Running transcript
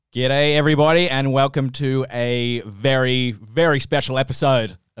G'day, everybody, and welcome to a very, very special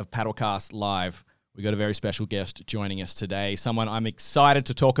episode of Paddlecast Live. We got a very special guest joining us today, someone I'm excited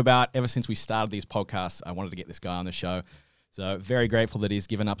to talk about. Ever since we started these podcasts, I wanted to get this guy on the show. So very grateful that he's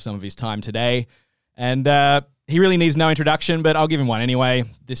given up some of his time today. And he really needs no introduction, but I'll give him one anyway.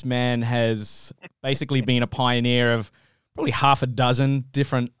 This man has basically been a pioneer of probably half a dozen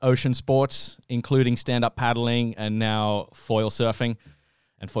different ocean sports, including stand-up paddling and now foil surfing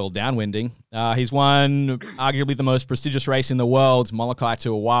and foil downwinding. He's won arguably the most prestigious race in the world, Molokai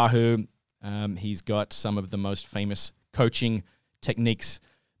to Oahu. He's got some of the most famous coaching techniques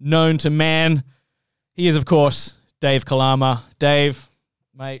known to man. He is, of course, Dave Kalama. Dave,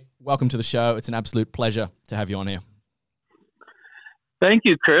 mate, welcome to the show. It's an absolute pleasure to have you on here. Thank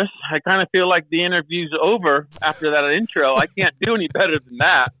you, Chris. I kind of feel like the interview's over after that intro. I can't do any better than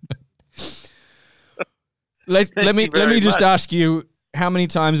that. Let me just ask you, how many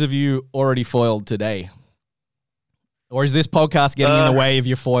times have you already foiled today? Or is this podcast getting in the way of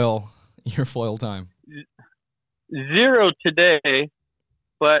your foil time? 0 today,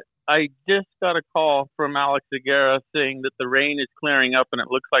 but I just got a call from Alex Aguirre saying that the rain is clearing up and it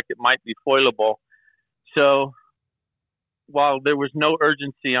looks like it might be foilable. So while there was no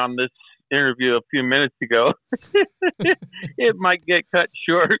urgency on this interview a few minutes ago, it might get cut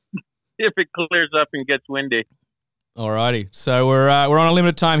short if it clears up and gets windy. Alrighty, so we're on a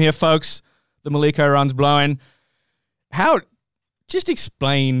limited time here, folks. The Maliko run's blowing. Just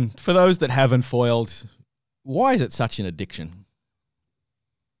explain, for those that haven't foiled, why is it such an addiction?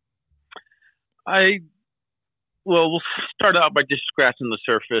 We'll start out by just scratching the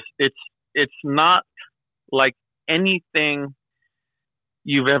surface. It's not like anything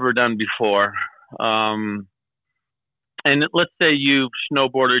you've ever done before. And let's say you've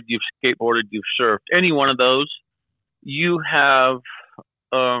snowboarded, you've skateboarded, you've surfed, any one of those. You have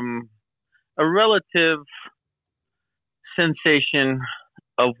a relative sensation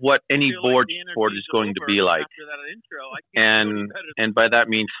of what any board sport is going to be like, and by that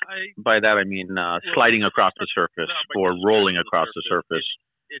I mean sliding across the surface or rolling across the surface,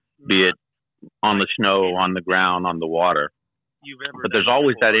 be it on the snow, on the ground, on the water. But there's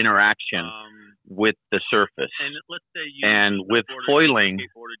always that interaction with the surface. And with foiling,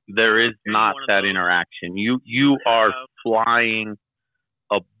 there is not that interaction. You are flying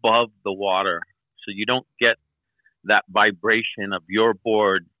above the water, so you don't get that vibration of your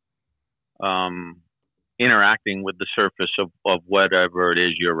board interacting with the surface of whatever it is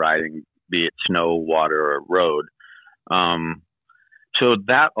you're riding, be it snow, water, or road. So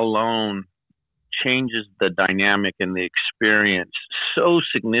that alone changes the dynamic and the experience so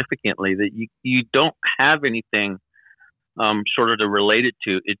significantly that you don't have anything sort of to relate it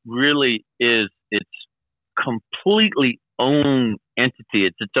to. It really is its completely own entity.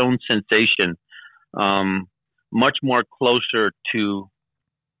 It's its own sensation, much more closer to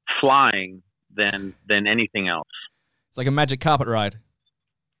flying than anything else. It's like a magic carpet ride.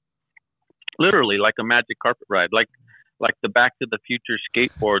 Literally like a magic carpet ride, like the Back to the Future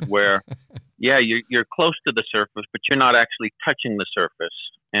skateboard where yeah, you're close to the surface, but you're not actually touching the surface.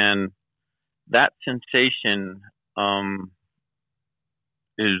 And that sensation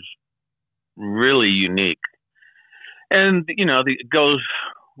is really unique. And, it goes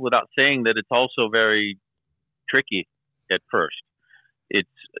without saying that it's also very tricky at first. It's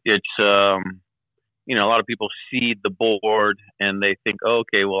a lot of people see the board and they think, oh,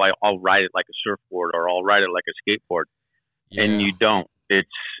 okay, well, I'll ride it like a surfboard or I'll ride it like a skateboard. Yeah. And you don't.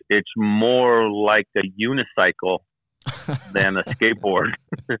 It's more like a unicycle than a skateboard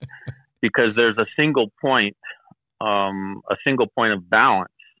because there's a single point of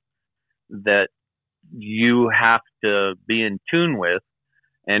balance that you have to be in tune with.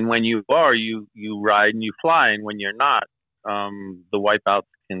 And when you are, you ride and you fly. And when you're not, the wipeouts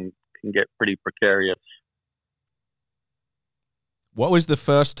can get pretty precarious. How was it the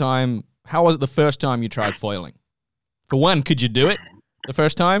first time you tried foiling? For one, could you do it the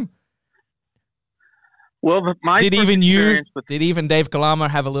first time? Well, did even Dave Kalama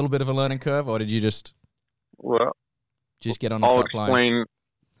have a little bit of a learning curve, or did you just get on and start flying?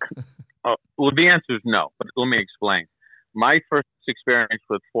 Well, the answer is no, but let me explain. My first experience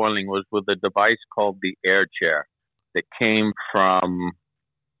with foiling was with a device called the air chair that came from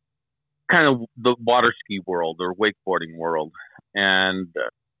kind of the water ski world or wakeboarding world, and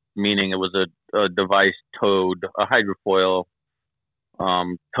meaning it was a device towed, a hydrofoil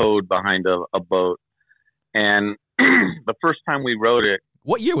towed behind a boat. And the first time we rode it...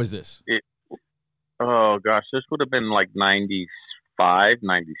 What year was this? This would have been like 95,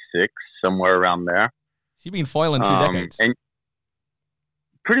 96, somewhere around there. So you've been foiling 2 decades. And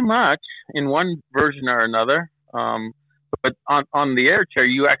pretty much in one version or another. But on the air chair,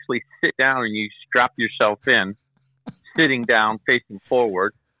 you actually sit down and you strap yourself in, sitting down, facing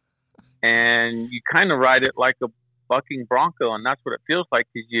forward, and you kind of ride it like a bucking bronco, and that's what it feels like.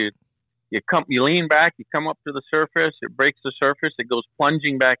 Because you lean back, you come up to the surface, it breaks the surface, it goes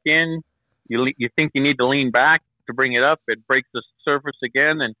plunging back in. You think you need to lean back to bring it up, it breaks the surface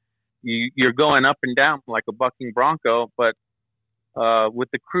again, and you're going up and down like a bucking bronco. But with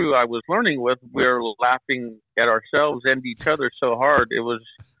the crew I was learning with, we were laughing at ourselves and each other so hard. It was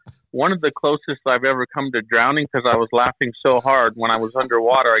one of the closest I've ever come to drowning, because I was laughing so hard when I was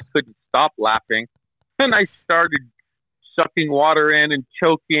underwater. I couldn't stop laughing. And I started sucking water in and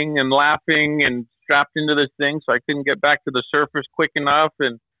choking and laughing and strapped into this thing, so I couldn't get back to the surface quick enough.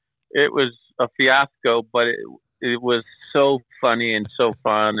 And it was a fiasco, but it was so funny and so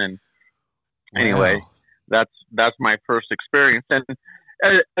fun. And anyway, that's my first experience. And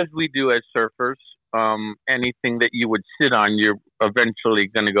as we do as surfers, anything that you would sit on, you're eventually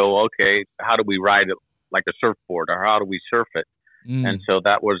going to go, okay, how do we ride it like a surfboard, or how do we surf it? And so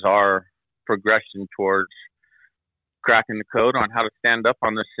that was our progression towards cracking the code on how to stand up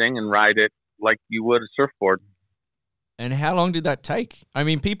on this thing and ride it like you would a surfboard. And how long did that take? I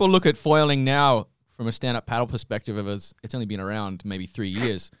mean, people look at foiling now from a stand-up paddle perspective of it's only been around maybe 3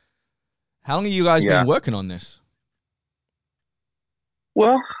 years. How long have you guys been working on this?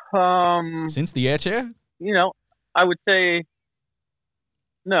 Well, since the air chair? I would say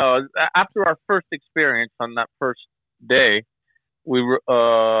no. After our first experience on that first day,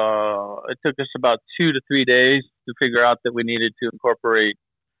 it took us about 2 to 3 days to figure out that we needed to incorporate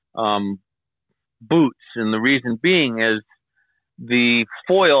boots. And the reason being is the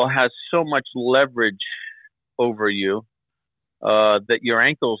foil has so much leverage over you that your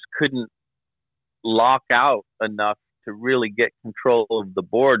ankles couldn't lock out enough to really get control of the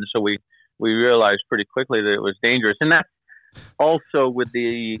board. And so we realized pretty quickly that it was dangerous. And that's also with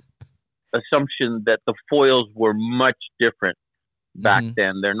the assumption that the foils were much different back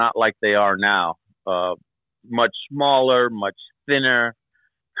then. They're not like they are now. Much smaller, much thinner,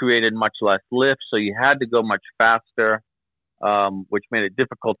 created much less lift. So you had to go much faster, which made it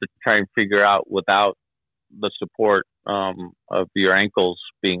difficult to try and figure out without the support of your ankles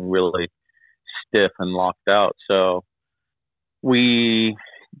being really stiff and locked out. So we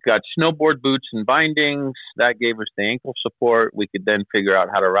got snowboard boots and bindings that gave us the ankle support. We could then figure out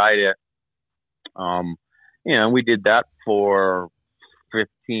how to ride it. We did that for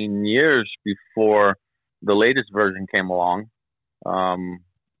 15 years before the latest version came along,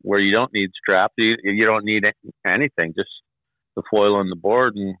 where you don't need straps. You don't need anything, just the foil on the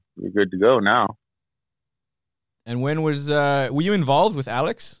board, and you're good to go now. And when were you involved with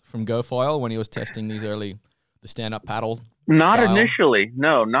Alex from GoFoil when he was testing the stand-up paddle? Not initially.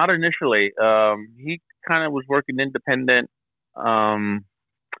 No, not initially. He kind of was working independent. Although,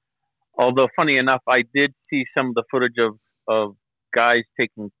 funny enough, I did see some of the footage of guys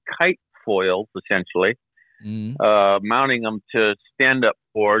taking kite foils, essentially, mounting them to stand-up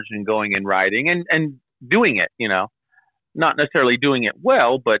boards and going and riding and doing it, not necessarily doing it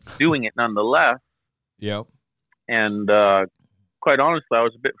well, but doing it nonetheless. Yep. And quite honestly, I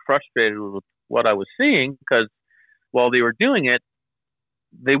was a bit frustrated with what I was seeing, because while they were doing it,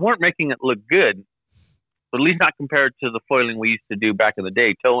 they weren't making it look good, at least not compared to the foiling we used to do back in the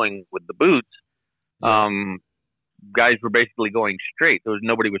day, towing with the boots. Yeah. Guys were basically going straight.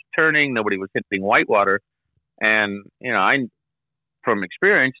 Nobody was turning, nobody was hitting whitewater. And, I, from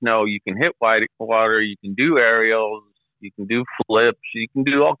experience, know you can hit whitewater, you can do aerials, you can do flips, you can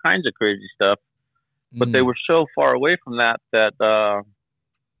do all kinds of crazy stuff. But they were so far away from that I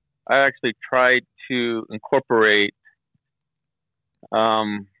actually tried to incorporate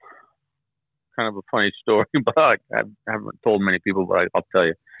kind of a funny story, but I haven't told many people, but I'll tell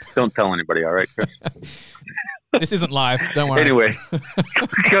you. Don't tell anybody, all right, Chris? This isn't live. Don't worry. Anyway.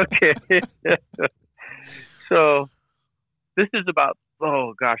 Okay. So this is about,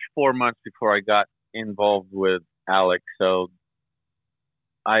 4 months before I got involved with Alex. So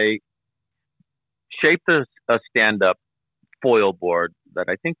I shaped a stand-up foil board that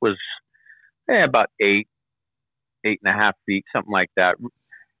I think was about 8.5 feet, something like that.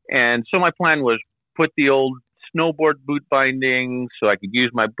 And so my plan was put the old snowboard boot binding so I could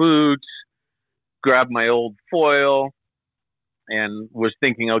use my boots, grab my old foil, and was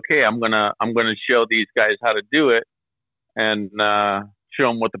thinking, okay, I'm gonna show these guys how to do it and show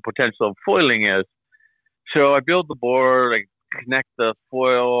them what the potential of foiling is. So I build the board, I connect the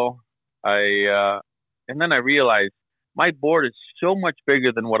foil, and then I realized my board is so much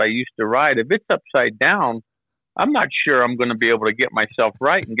bigger than what I used to ride. If it's upside down, I'm not sure I'm going to be able to get myself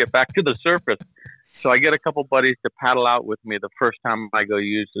right and get back to the surface. So I get a couple buddies to paddle out with me the first time I go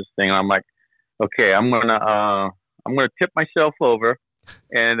use this thing. I'm like, okay, I'm gonna tip myself over,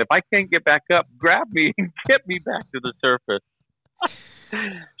 and if I can't get back up, grab me and get me back to the surface.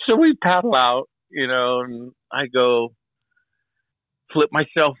 So we paddle out, and I go flip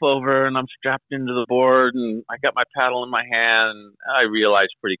myself over, and I'm strapped into the board, and I got my paddle in my hand. And I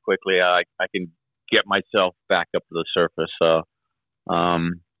realized pretty quickly I can get myself back up to the surface. So,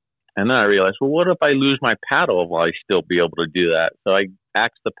 and then I realized, well, what if I lose my paddle? Will I still be able to do that? So I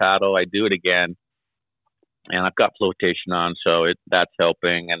axe the paddle, I do it again, and I've got flotation on, so that's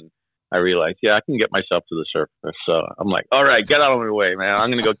helping. And I realized, yeah, I can get myself to the surface. So I'm like, all right, get out of my way, man. I'm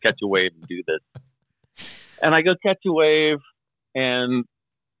going to go catch a wave and do this. And I go catch a wave, and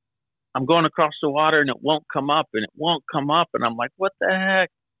I'm going across the water, and it won't come up, and it won't come up. And I'm like, what the heck?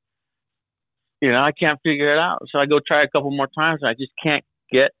 I can't figure it out. So I go try a couple more times, and I just can't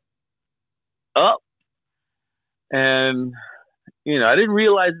get up. And I didn't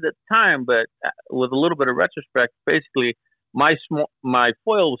realize it at the time, but with a little bit of retrospect, basically my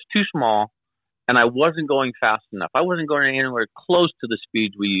foil was too small, and I wasn't going fast enough. I wasn't going anywhere close to the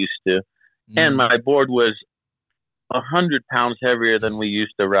speeds we used to, and my board was 100 pounds heavier than we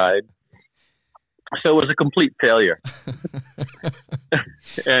used to ride. So it was a complete failure.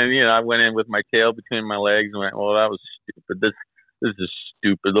 And I went in with my tail between my legs and went, well, that was stupid. This is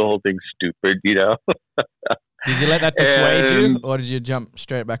stupid. The whole thing's stupid, Did you let that dissuade you, or did you jump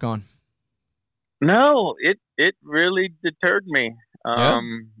straight back on? No, it really deterred me. I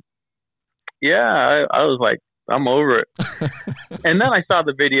was like, I'm over it. And then I saw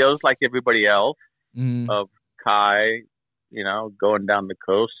the videos like everybody else of Kai, going down the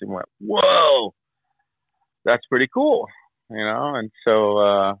coast, and went, whoa, that's pretty cool, And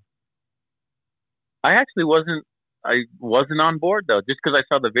so I actually wasn't on board though, just because I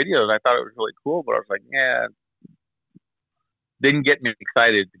saw the videos. I thought it was really cool, but I was like, yeah, didn't get me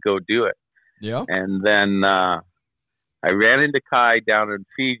excited to go do it. Yeah. And then I ran into Kai down in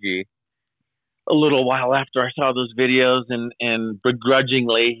Fiji a little while after I saw those videos, and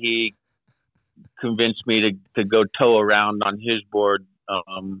begrudgingly he convinced me to go tow around on his board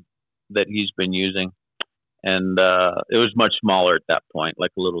that he's been using. And it was much smaller at that point,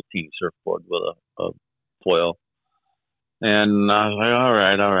 like a little teeny surfboard with a foil. And I was like,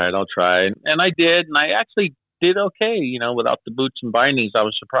 all right, I'll try. And I did, and I actually did okay, without the boots and bindings. I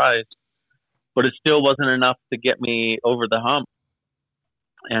was surprised, but it still wasn't enough to get me over the hump.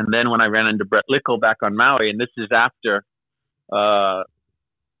 And then when I ran into Brett Lickle back on Maui, and this is after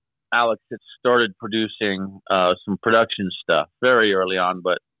Alex had started producing some production stuff very early on,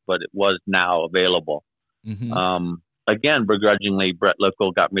 but it was now available. Mm-hmm. Again, begrudgingly, Brett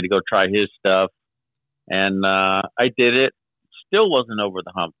Lickle got me to go try his stuff, and I did it. Still wasn't over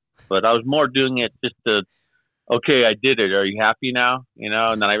the hump, but I was more doing it just to, okay, I did it. Are you happy now?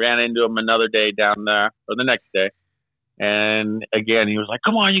 And then I ran into him another day down there, or the next day. And again, he was like,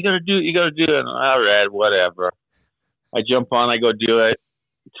 come on, you got to do it. And all right, whatever. I jump on, I go do it.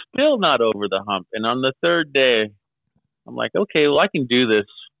 Still not over the hump. And on the third day, I'm like, okay, well, I can do this.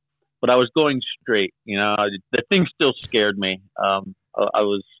 But I was going straight, the thing still scared me. I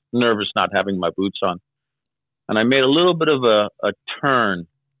was nervous not having my boots on. And I made a little bit of a turn,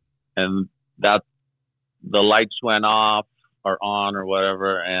 and that the lights went off or on or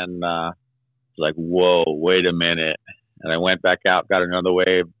whatever. And it's like, whoa, wait a minute. And I went back out, got another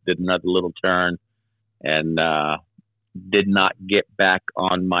wave, did another little turn, and did not get back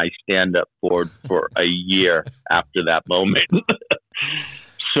on my stand-up board for a year after that moment.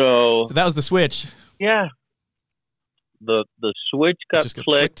 So that was the switch. Yeah. The switch got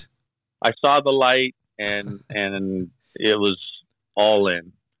flicked. I saw the light, and it was all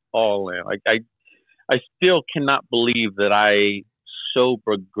in. I still cannot believe that I so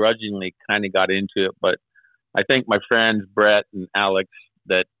begrudgingly kind of got into it, but I think my friends Brett and Alex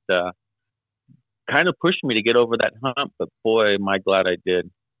that kind of pushed me to get over that hump. But boy, am I glad I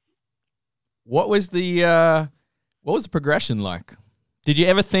did. What was the progression like? Did you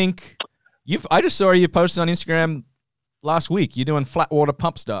ever think I just saw you posted on Instagram last week. You're doing flat water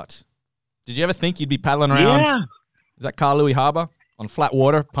pump starts. Did you ever think you'd be paddling around? Yeah. Is that Kahului Harbor on flat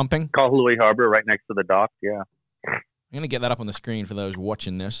water pumping? Kahului Harbor, right next to the dock. Yeah. I'm gonna get that up on the screen for those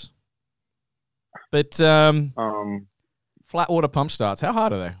watching this. But flat water pump starts, how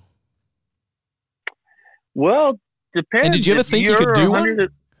hard are they? Well, depends. And did you ever think you could do one?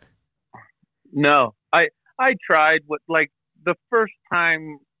 No, I tried. The first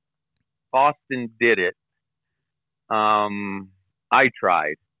time Austin did it, I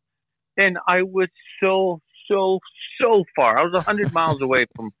tried, and I was so so far. I was 100 miles away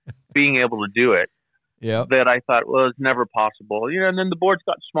from being able to do it. Yeah. That I thought, well, it's never possible. And then the boards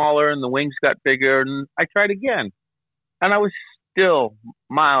got smaller and the wings got bigger, and I tried again. And I was still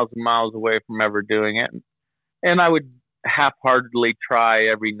miles and miles away from ever doing it. And I would half-heartedly try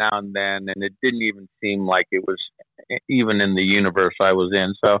every now and then, and it didn't even seem like it was even in the universe I was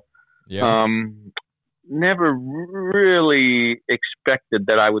in. So, never really expected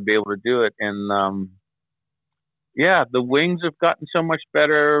that I would be able to do it. And, the wings have gotten so much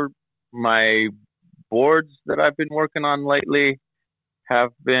better. My boards that I've been working on lately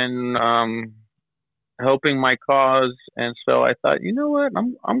have been helping my cause, and so I thought, you know what,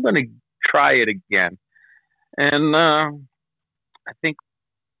 I'm going to try it again. And I think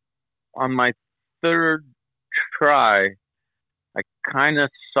on my third try, I kind of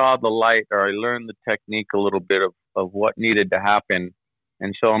saw the light, or I learned the technique a little bit of what needed to happen.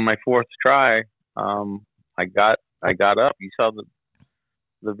 And so on my fourth try, I got up. You saw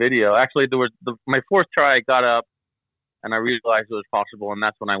the video. Actually, there was my fourth try. I got up, and I realized it was possible, and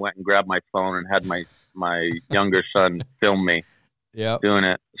that's when I went and grabbed my phone and had my younger son film me doing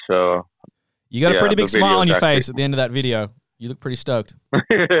it. So you got a pretty big smile on your face at the end of that video. You look pretty stoked.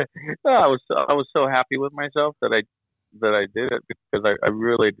 I was so happy with myself that I did it, because I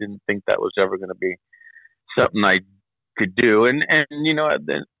really didn't think that was ever going to be something I could do. And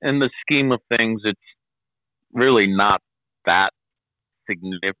in the scheme of things, it's really not that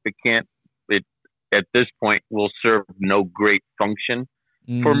significant. It at this point will serve no great function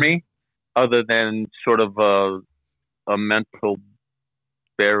for me, other than sort of a mental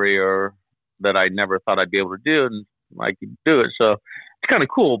barrier that I never thought I'd be able to do, and I could do it. So it's kind of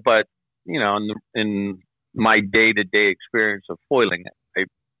cool. But in my day-to-day experience of foiling it,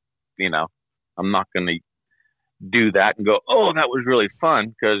 I'm not going to do that and go, oh, that was really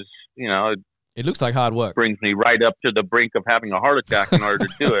fun, because it looks like hard work. Brings me right up to the brink of having a heart attack in order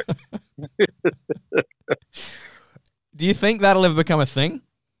to do it. Do you think that'll ever become a thing?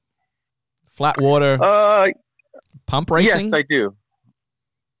 Flat water pump racing? Yes, I do.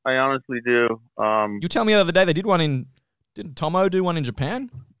 I honestly do. You tell me the other day they did one in... Didn't Tomo do one in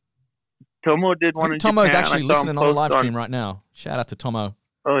Japan? Tomo did one in Japan. Tomo's actually listening on the live stream right now. Shout out to Tomo.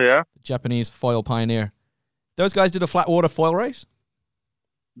 Oh, yeah? The Japanese foil pioneer. Those guys did a flat water foil race?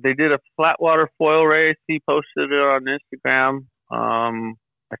 They did a flat water foil race. He posted it on Instagram.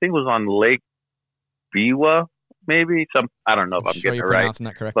 I think it was on Lake Biwa, maybe. I don't know if I'm getting it right.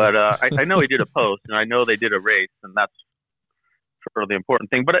 That correctly. But I know he did a post, and I know they did a race, and that's sort of the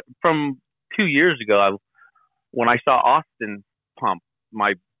important thing. But from 2 years ago, when I saw Austin pump,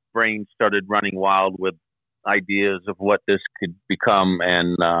 my brain started running wild with ideas of what this could become.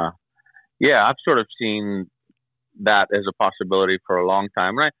 And I've sort of seen that as a possibility for a long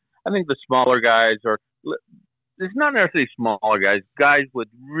time. And I think the smaller guys it's not necessarily smaller guys with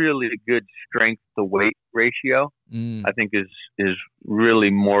really good strength to weight ratio, I think is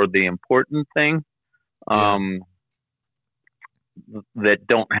really more the important thing. That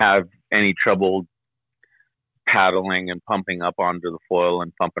don't have any trouble paddling and pumping up onto the foil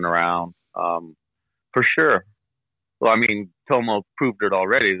and pumping around, for sure. Well, I mean, Tomo proved it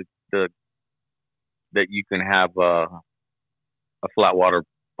already, that you can have a flat water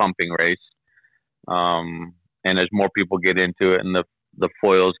pumping race. And as more people get into it and the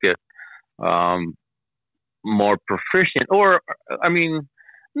foils get more proficient, or, I mean,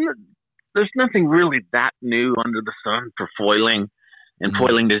 there's nothing really that new under the sun for foiling and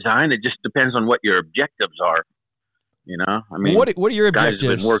foiling design. It just depends on what your objectives are. I mean, what are your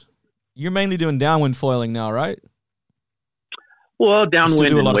objectives? You're mainly doing downwind foiling now, right? Well,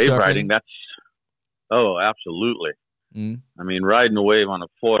 downwind and wave riding, absolutely. I mean, riding a wave on a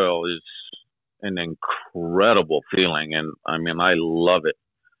foil is an incredible feeling, and I mean, I love it.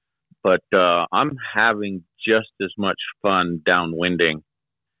 But I'm having just as much fun downwinding,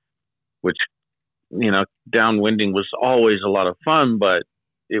 which, downwinding was always a lot of fun, but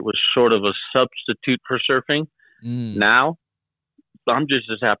it was sort of a substitute for surfing. Now, I'm just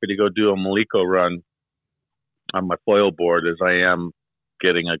as happy to go do a Maliko run on my foil board as I am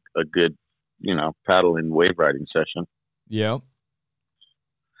getting a good, paddle and wave riding session. Yeah.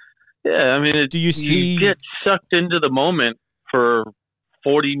 Yeah, I mean, you get sucked into the moment for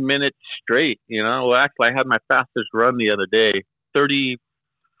 40 minutes straight, Well, actually, I had my fastest run the other day,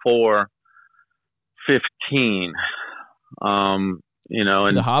 34:15. And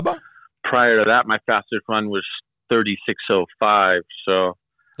the harbor? Prior to that, my fastest run was 36:05. So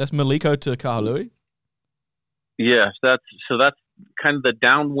that's Maliko to Kahului? Yes, that's kind of the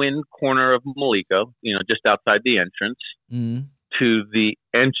downwind corner of Maliko, just outside the entrance to the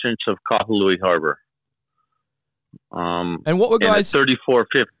entrance of Kahului Harbor. And what were and guys? at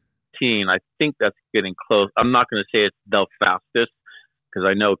 34:15, I think that's getting close. I'm not going to say it's the fastest because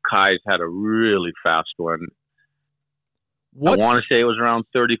I know Kai's had a really fast one. I want to say it was around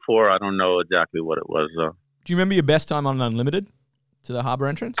 34. I don't know exactly what it was though. Do you remember your best time on an unlimited to the harbor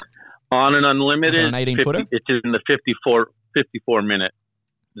entrance? On an unlimited, an 18-footer? It's in the 54 minute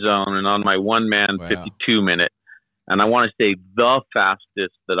zone, and on my one man, 52 minute. And I want to say the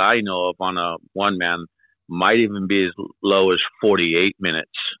fastest that I know of on a one man might even be as low as 48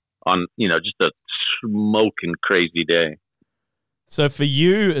 minutes on, just a smoking crazy day. So for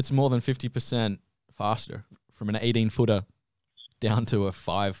you, it's more than 50% faster from an 18-footer down to a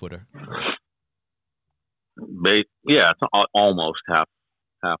 5-footer. Yeah, it's almost half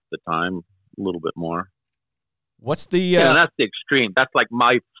the time, a little bit more. What's the? Yeah, that's the extreme. That's like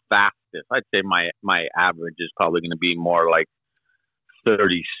my fastest. I'd say my average is probably going to be more like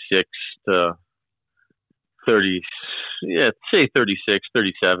 36 to 30. Yeah, say 36,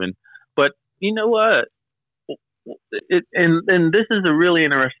 37. But you know what? And this is a really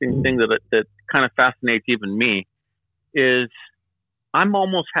interesting thing that kind of fascinates even me. Is I'm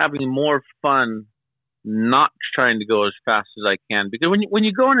almost having more fun not trying to go as fast as I can, because when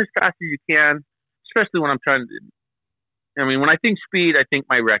you go in as fast as you can, especially when I'm trying to, when I think speed, I think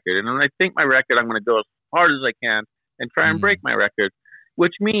my record, and when I think my record, I'm going to go as hard as I can and try and break my record,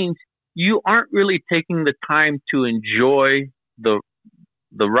 which means you aren't really taking the time to enjoy the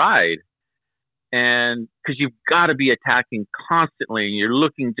ride, and because you've got to be attacking constantly, and you're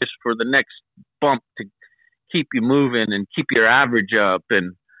looking just for the next bump to keep you moving and keep your average up.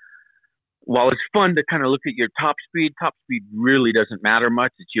 And while it's fun to kind of look at your top speed really doesn't matter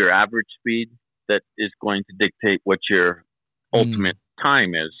much. It's your average speed that is going to dictate what your ultimate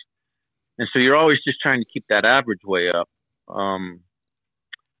time is. And so you're always just trying to keep that average way up.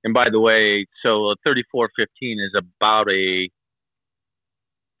 And by the way, so 34:15 is about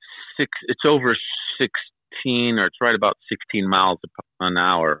it's over 16, or it's right about 16 miles an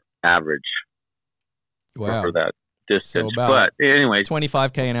hour average. Wow. For that distance. So but anyway,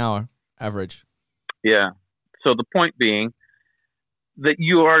 25K an hour average. Yeah. So the point being that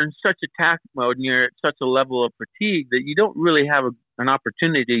you are in such attack mode and you're at such a level of fatigue that you don't really have an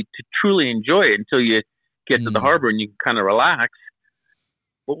opportunity to truly enjoy it until you get to the harbor and you can kind of relax.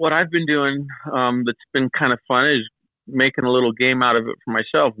 But what I've been doing that's been kind of fun is making a little game out of it for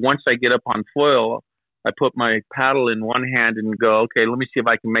myself. Once I get up on foil, I put my paddle in one hand and go, okay, let me see if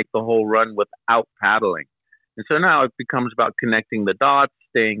I can make the whole run without paddling. And so now it becomes about connecting the dots,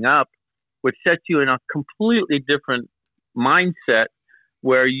 staying up, which sets you in a completely different mindset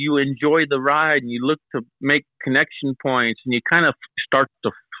where you enjoy the ride and you look to make connection points and you kind of start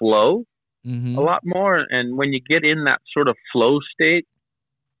to flow a lot more. And when you get in that sort of flow state,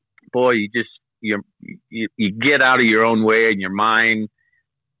 boy, you get out of your own way and your mind,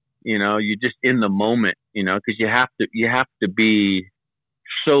 you're just in the moment, because you have to be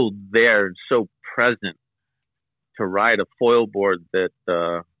so there and so present to ride a foil board that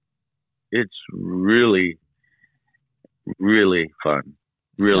it's really, really fun.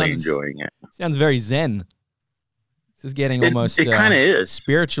 Really enjoying it. Sounds very zen. This is getting almost it kind of is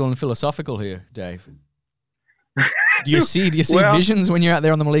spiritual and philosophical here, Dave. Do you see visions when you're out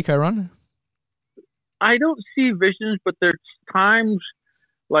there on the Maliko run? I don't see visions, but there's times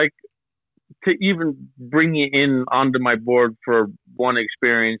like to even bring you in onto my board for one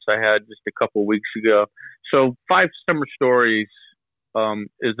experience I had just a couple of weeks ago. So 5 Summer Stories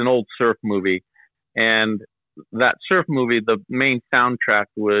is an old surf movie, and that surf movie, the main soundtrack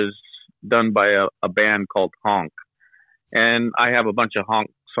was done by a band called Honk. And I have a bunch of Honk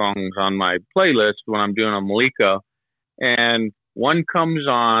songs on my playlist when I'm doing a Maliko. And one comes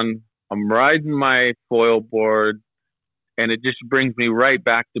on, I'm riding my foil board, and it just brings me right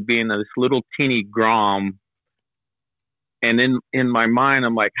back to being this little teeny Grom. And in my mind,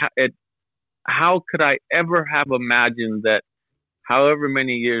 I'm like, how could I ever have imagined that however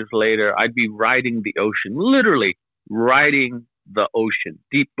many years later, I'd be riding the ocean, literally riding the ocean,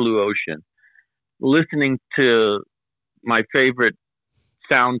 deep blue ocean, listening to my favorite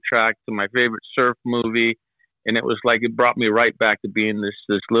soundtrack to my favorite surf movie. And it was like, it brought me right back to being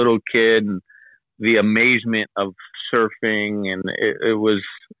this little kid and the amazement of surfing. And it was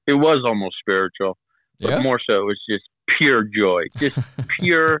almost spiritual, but more so, it was just pure joy, just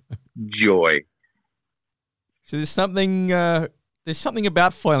pure joy. So there's something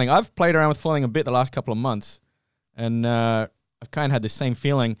about foiling. I've played around with foiling a bit the last couple of months, and I've kind of had the same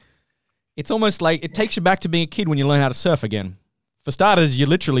feeling. It's almost like it takes you back to being a kid when you learn how to surf again. For starters, you're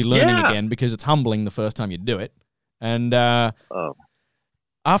literally learning again because it's humbling the first time you do it. And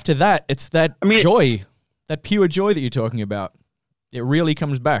after that, it's that joy that pure joy that you're talking about. It really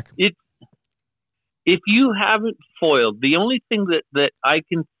comes back. If you haven't foiled, the only thing that I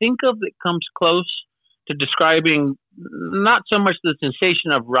can think of that comes close to describing not so much the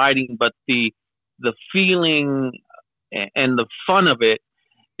sensation of riding, but the feeling and the fun of it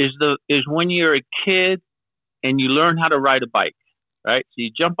is when you're a kid and you learn how to ride a bike, right? So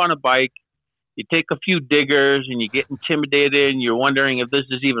you jump on a bike, you take a few diggers, and you get intimidated, and you're wondering if this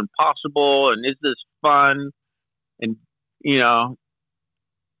is even possible, and is this fun? And,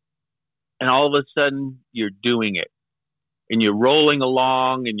 and all of a sudden you're doing it, and you're rolling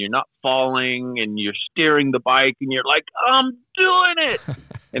along, and you're not falling, and you're steering the bike, and you're like, I'm doing it.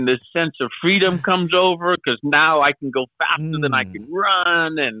 And this sense of freedom comes over because now I can go faster than I can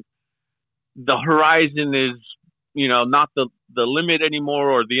run, and the horizon is, not the limit anymore,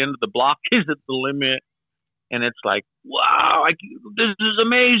 or the end of the block isn't the limit. And it's like, wow, this is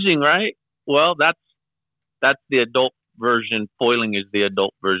amazing, right? Well, that's the adult version. Foiling is the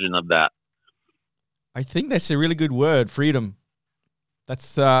adult version of that. I think that's a really good word, freedom.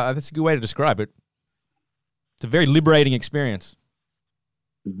 That's a good way to describe it. It's a very liberating experience.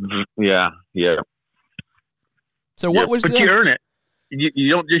 Yeah. So what was? But you earn it. You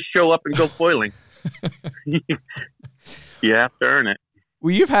don't just show up and go foiling. You have to earn it.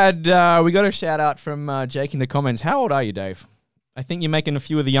 Well, you've had we got a shout out from Jake in the comments. How old are you, Dave? I think you're making a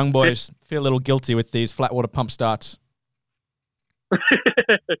few of the young boys feel a little guilty with these flat water pump starts.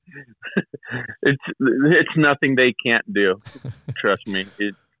 It's nothing they can't do. Trust me.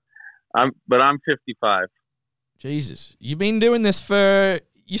 But I'm 55. Jesus, you've been doing this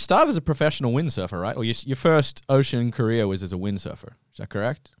you started as a professional windsurfer, right? Or your first ocean career was as a windsurfer. Is that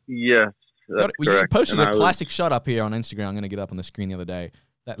correct? Yes, that's you correct. You posted a classic shot up here on Instagram. I'm going to get up on the screen the other day.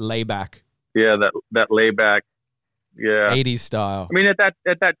 That layback. Yeah, that layback. Yeah, 80s style. I mean, at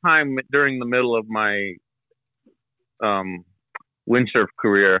that time, during the middle of my windsurf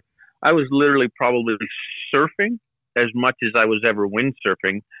career, I was literally probably surfing as much as I was ever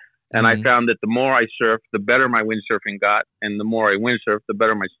windsurfing. And I found that the more I surfed, the better my windsurfing got. And the more I windsurfed, the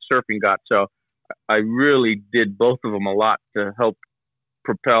better my surfing got. So I really did both of them a lot to help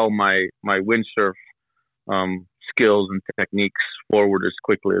propel my windsurf skills and techniques forward as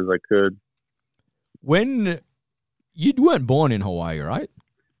quickly as I could. When you weren't born in Hawaii, right?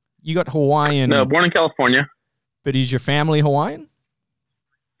 You got Hawaiian. No, born in California. But is your family Hawaiian?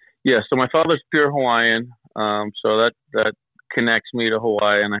 Yeah, so my father's pure Hawaiian. So that connects me to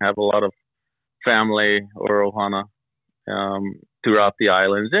Hawaii, and I have a lot of family or ohana throughout the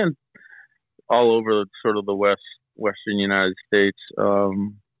islands and all over sort of the western United States.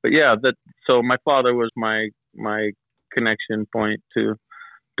 But yeah, so my father was my connection point to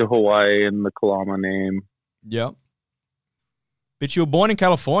Hawaii and the Kalama name. Yeah. But you were born in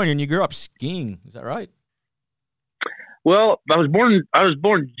California and you grew up skiing. Is that right? Well, I was born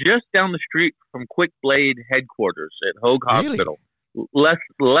just down the street from Quick Blade headquarters at Hoag Hospital, less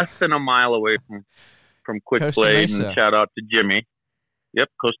than a mile away from Quick Costa Blade. Mesa. And shout out to Jimmy.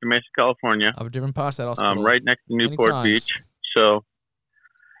 Yep, Costa Mesa, California. I've driven past that hospital. Right next to Newport Beach. So,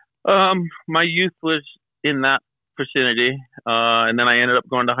 my youth was in that vicinity, and then I ended up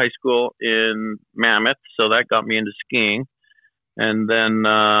going to high school in Mammoth, so that got me into skiing, and then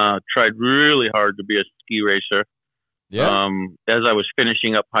tried really hard to be a ski racer. Yeah. As I was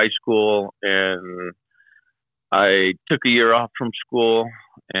finishing up high school, and I took a year off from school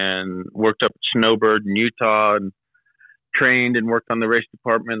and worked up at Snowbird in Utah and trained and worked on the race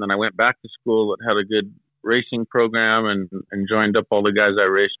department. Then I went back to school that had a good racing program and joined up all the guys I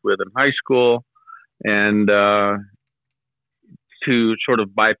raced with in high school. And to sort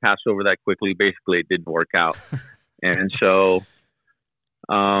of bypass over that quickly, basically it didn't work out. And so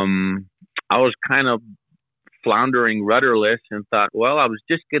I was kind of floundering rudderless and thought, well, I was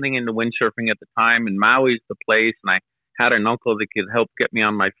just getting into windsurfing at the time, and Maui's the place, and I had an uncle that could help get me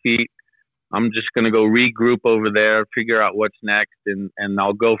on my feet. I'm just going to go regroup over there, figure out what's next, and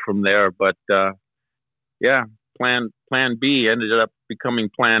I'll go from there. But yeah, plan B ended up becoming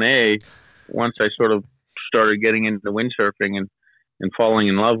plan A once I sort of started getting into windsurfing and falling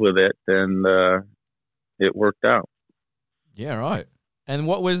in love with it, and it worked out. Yeah, right. And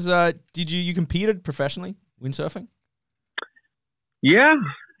what was you competed professionally windsurfing? Yeah.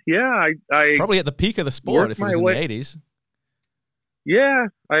 I probably at the peak of the sport if it was in the 80s. Yeah,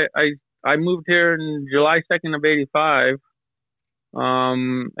 I moved here in July 2nd of 85,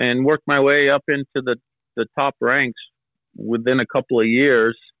 and worked my way up into the top ranks within a couple of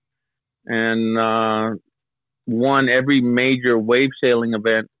years, and won every major wave sailing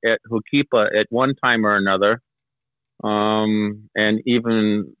event at Ho'okipa at one time or another, and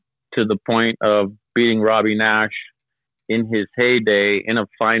even to the point of beating Robbie Nash in his heyday in a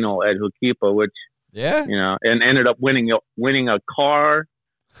final at Ho'okipa, which, and ended up winning a car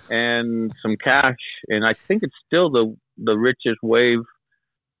and some cash. And I think it's still the richest wave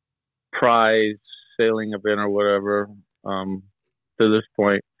prize sailing event or whatever to this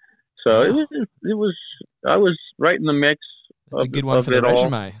point. So it was I was right in the mix. That's a good one for the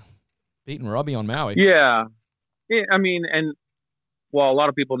resume. Beating Robbie on Maui. Yeah. I mean, and while a lot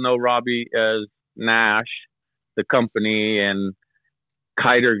of people know Robbie as Nash, the company and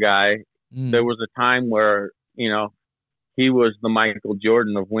kiter guy, there was a time where, he was the Michael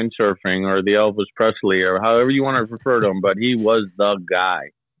Jordan of windsurfing, or the Elvis Presley, or however you want to refer to him, but he was the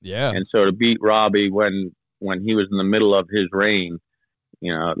guy. Yeah. And so to beat Robbie when he was in the middle of his reign,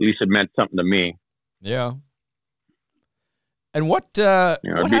 at least it meant something to me. Yeah. And what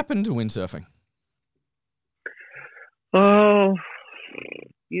happened to windsurfing? Oh,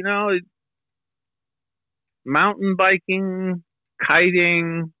 mountain biking,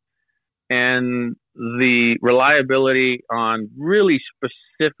 kiting, and the reliability on really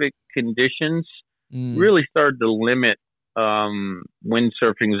specific conditions really started to limit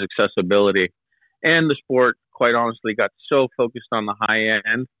windsurfing's accessibility. And the sport, quite honestly, got so focused on the high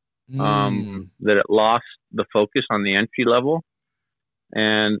end that it lost the focus on the entry level.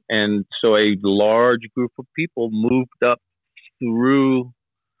 And so a large group of people moved up through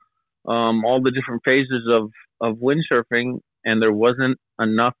all the different phases of windsurfing, and there wasn't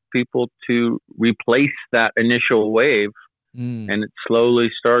enough people to replace that initial wave. And it slowly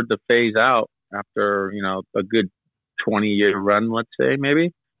started to phase out after, a good 20-year run, let's say,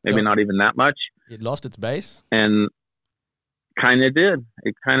 maybe not even that much. It lost its base? And kind of did.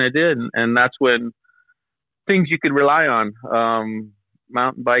 It kind of did. And that's when things you could rely on,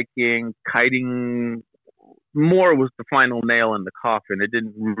 mountain biking, kiting, more was the final nail in the coffin. It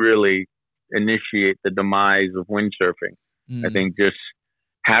didn't really initiate the demise of windsurfing. I think just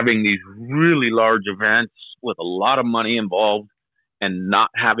having these really large events with a lot of money involved and not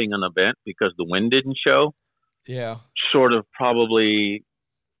having an event because the wind didn't show, sort of probably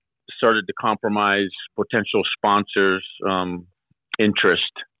started to compromise potential sponsors'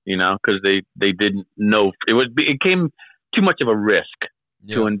 interest, because they didn't know it became too much of a risk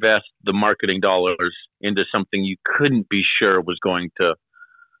to invest the marketing dollars into something you couldn't be sure was going to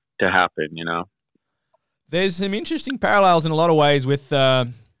happen, There's some interesting parallels in a lot of ways with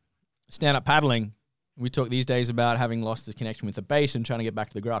stand-up paddling. We talk these days about having lost the connection with the base and trying to get back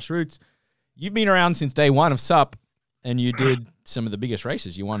to the grassroots. You've been around since day one of SUP, and you did some of the biggest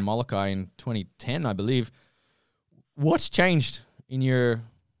races. You won Molokai in 2010, I believe. What's changed in your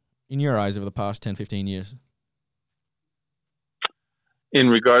eyes over the past 10, 15 years? In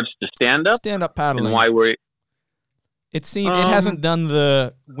regards to stand-up? Stand-up paddling. And why we're... It seemed it hasn't done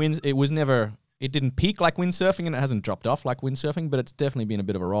the wind. It didn't peak like windsurfing, and it hasn't dropped off like windsurfing, but it's definitely been a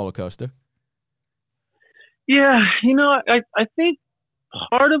bit of a roller coaster. Yeah, I think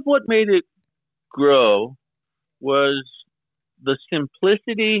part of what made it grow was the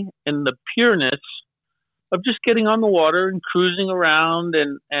simplicity and the pureness of just getting on the water and cruising around,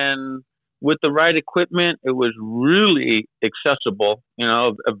 and with the right equipment, it was really accessible,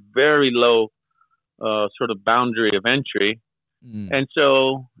 a very low sort of boundary of entry. And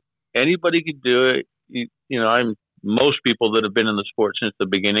so anybody could do it. Most people that have been in the sport since the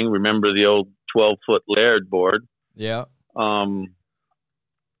beginning remember the old 12-foot Laird board. Yeah.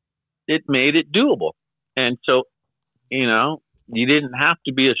 It made it doable. And so, you didn't have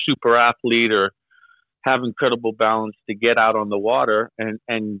to be a super athlete or have incredible balance to get out on the water,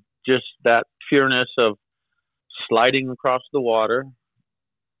 and just that pureness of sliding across the water,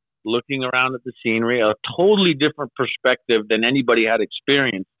 looking around at the scenery, a totally different perspective than anybody had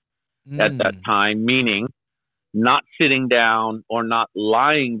experienced at that time, meaning not sitting down or not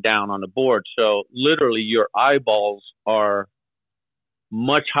lying down on a board. So literally your eyeballs are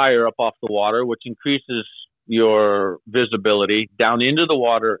much higher up off the water, which increases your visibility down into the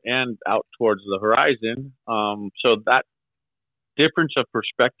water and out towards the horizon. So that difference of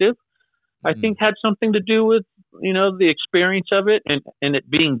perspective, I think, had something to do with, the experience of it and it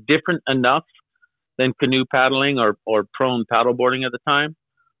being different enough than canoe paddling or prone paddleboarding at the time.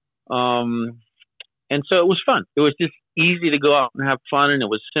 And so it was fun. It was just easy to go out and have fun, and it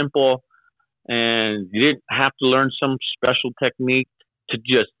was simple, and you didn't have to learn some special technique to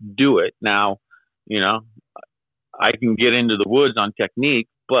just do it. Now, I can get into the woods on technique,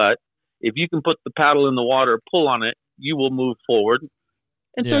 but if you can put the paddle in the water, pull on it, you will move forward.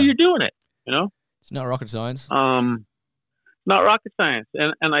 And so you're doing it, It's not rocket science. Not rocket science.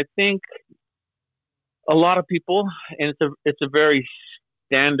 And I think a lot of people, and it's a very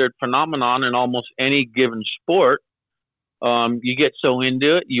standard phenomenon in almost any given sport. You get so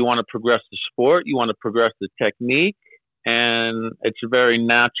into it, you want to progress the sport, you want to progress the technique, and it's very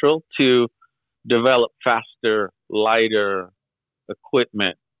natural to develop faster, lighter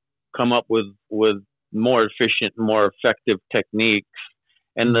equipment, come up with more efficient, more effective techniques,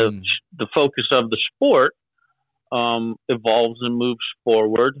 and the focus of the sport evolves and moves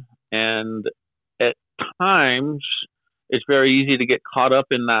forward. And at times, it's very easy to get caught up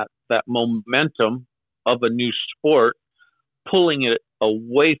in that momentum of a new sport, pulling it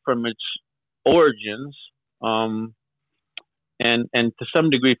away from its origins, and to some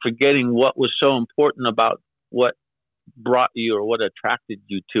degree forgetting what was so important about what brought you or what attracted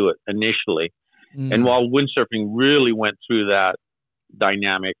you to it initially. And while windsurfing really went through that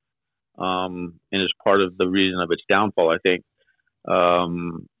dynamic, and is part of the reason of its downfall, I think,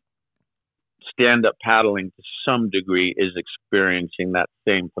 stand-up paddling to some degree is experiencing that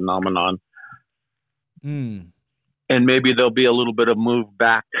same phenomenon. And maybe there'll be a little bit of move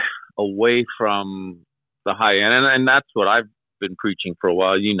back away from the high end. And that's what I've been preaching for a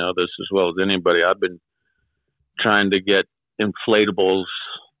while. You know this as well as anybody. I've been trying to get inflatables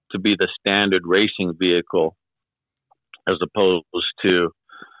to be the standard racing vehicle as opposed to,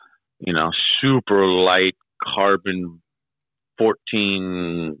 super light carbon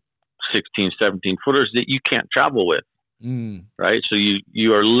 14, 16, 17 footers that you can't travel with. Right? So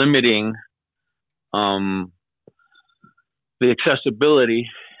you are limiting the accessibility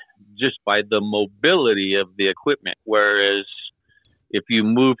just by the mobility of the equipment. Whereas if you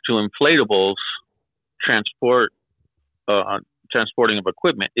move to inflatables, transporting of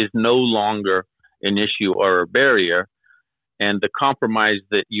equipment is no longer an issue or a barrier. And the compromise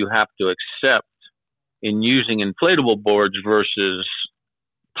that you have to accept in using inflatable boards versus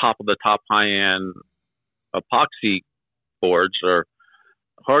top of the top high end epoxy boards or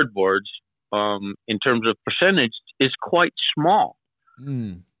hard boards, in terms of percentage, is quite small.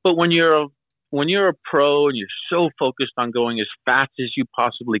 But when you're a pro and you're so focused on going as fast as you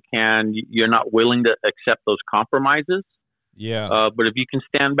possibly can, you're not willing to accept those compromises. Yeah. But if you can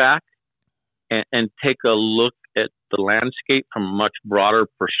stand back and take a look at the landscape from a much broader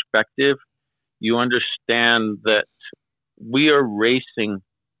perspective, you understand that we are racing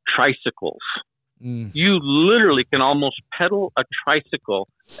tricycles. You literally can almost pedal a tricycle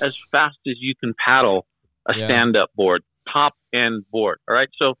as fast as you can paddle a stand-up board, top-end board. All right?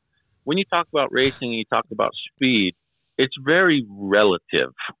 So when you talk about racing and you talk about speed, it's very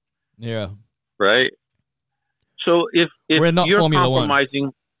relative. Yeah. Right? So if we're not you're Formula compromising,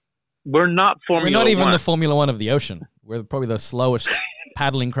 One. We're not Formula One. We're not even One. the Formula One of the ocean. We're probably the slowest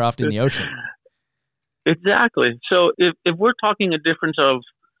paddling craft in the ocean. Exactly. So if we're talking a difference of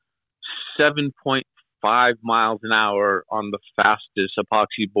 7.5 miles an hour on the fastest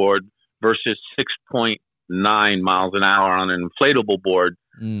epoxy board versus 6.9 miles an hour on an inflatable board,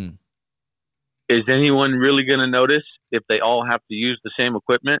 is anyone really going to notice if they all have to use the same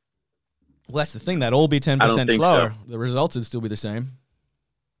equipment? Well, that's the thing. That'd all be 10% slower. So. The results would still be the same.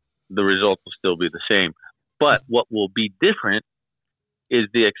 The results will still be the same. But what will be different is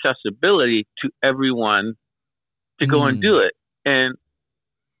the accessibility to everyone to go and do it. And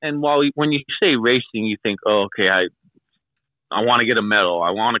when you say racing, you think, oh, okay, I want to get a medal.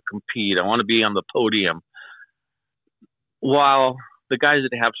 I want to compete. I want to be on the podium. While the guys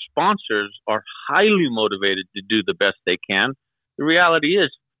that have sponsors are highly motivated to do the best they can, the reality is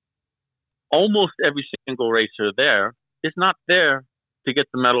almost every single racer there is not there to get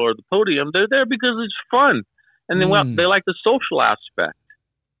the medal or the podium. They're there because it's fun. And then they like the social aspect.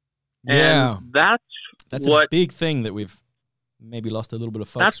 Yeah. And that's what, a big thing that we've maybe lost a little bit of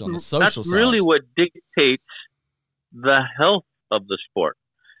focus on, the social side. That's really what dictates the health of the sport.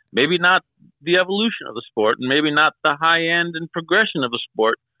 Maybe not the evolution of the sport, and maybe not the high end and progression of the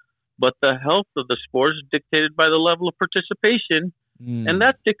sport, but the health of the sport is dictated by the level of participation, and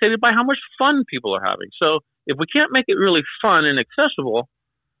that's dictated by how much fun people are having. So if we can't make it really fun and accessible,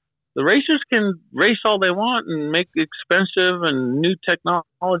 the racers can race all they want and make expensive and new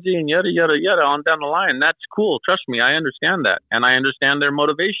technology and yada, yada, yada on down the line. That's cool. Trust me, I understand that. And I understand their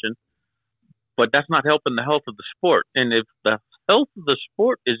motivation. But that's not helping the health of the sport. And if the health of the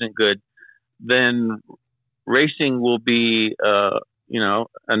sport isn't good, then racing will be, an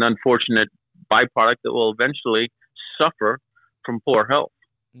unfortunate byproduct that will eventually suffer from poor health.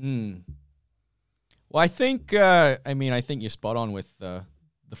 Well, I think you're spot on with the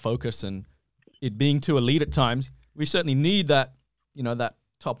focus and it being too elite at times. We certainly need that, that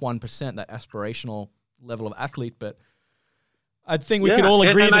top 1%, that aspirational level of athlete. But I think we could all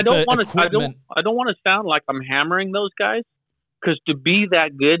agree that I don't want to sound like I'm hammering those guys, Because to be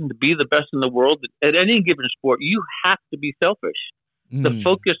that good and to be the best in the world at any given sport, you have to be selfish. The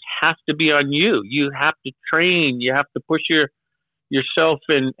focus has to be on you. You have to train. You have to push yourself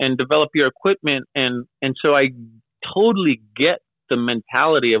and develop your equipment. And so I totally get the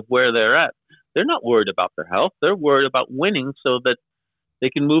mentality of where they're at. They're not worried about their health. They're worried about winning so that they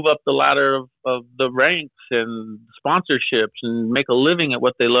can move up the ladder of the ranks and sponsorships and make a living at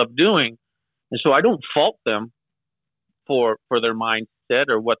what they love doing. And so I don't fault them for their mindset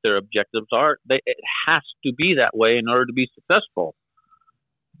or what their objectives are. It has to be that way in order to be successful.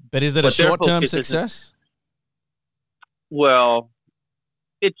 But is it a short-term success? Well,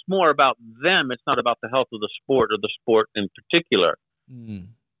 it's more about them. It's not about the health of the sport or the sport in particular.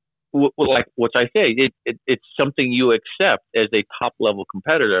 Like what I say, it's something you accept as a top-level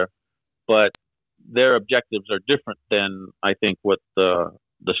competitor, but their objectives are different than, I think, what the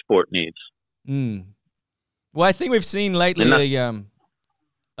sport needs. Well, I think we've seen lately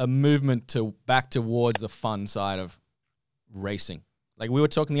a movement back towards the fun side of racing. Like we were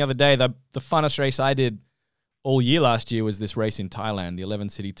talking the other day, the funnest race I did all year last year was this race in Thailand, the 11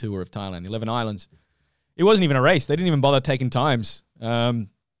 City Tour of Thailand, the 11 Islands. It wasn't even a race. They didn't even bother taking times.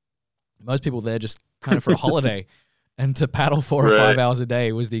 Most people there just kind of for a holiday, and to paddle 4 or 5 hours a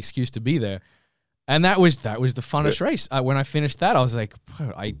day was the excuse to be there. And that was the funnest race. When I finished that, I was like,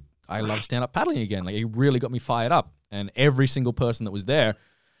 I love stand-up paddling again. Like, it really got me fired up. And every single person that was there,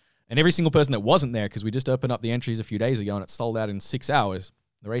 and every single person that wasn't there, because we just opened up the entries a few days ago and it sold out in 6 hours.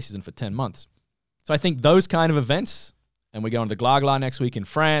 The race isn't for 10 months. So I think those kind of events, and we're going to the Glagla next week in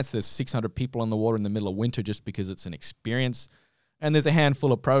France. There's 600 people on the water in the middle of winter just because it's an experience. And there's a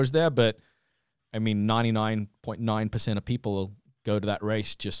handful of pros there, but I mean, 99.9% of people go to that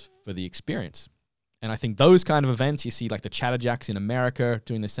race just for the experience. And I think those kind of events, you see like the Chatterjacks in America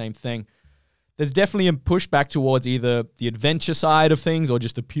doing the same thing. There's definitely a pushback towards either the adventure side of things or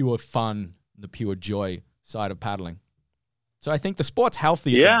just the pure fun, the pure joy side of paddling. So I think the sport's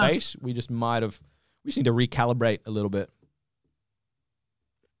healthy at the base. We just need to recalibrate a little bit.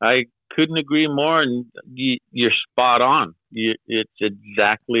 I couldn't agree more, and you're spot on. It's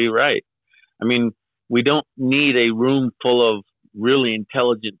exactly right. I mean, we don't need a room full of really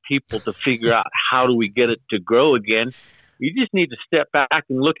intelligent people to figure out how do we get it to grow again. You just need to step back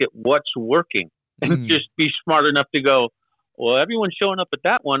and look at what's working and just be smart enough to go, well, everyone's showing up at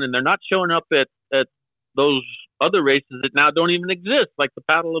that one, and they're not showing up at those other races that now don't even exist, like the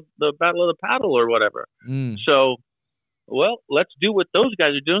Battle of the Paddle or whatever. So, well, let's do what those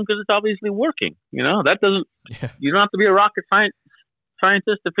guys are doing because it's obviously working. You know, that doesn't. Yeah. You don't have to be a rocket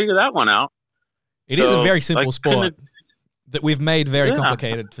scientist to figure that one out. It is a very simple sport that we've made very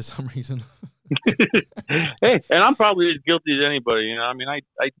complicated for some reason. Hey, and I'm probably as guilty as anybody. You know, I mean, I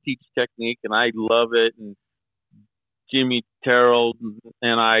teach technique and I love it, and Jimmy Terrell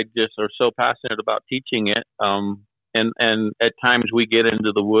and I just are so passionate about teaching it. And at times we get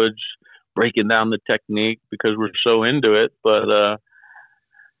into the woods breaking down the technique because we're so into it. But well,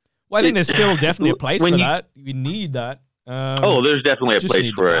 I think there's still definitely a place for that. You need that. There's definitely a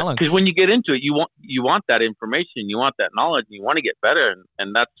place for it, because when you get into it, you want that information, you want that knowledge, and you want to get better,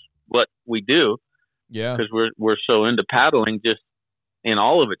 and that's what we do. Yeah, because we're so into paddling, just in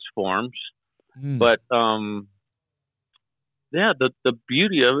all of its forms. But the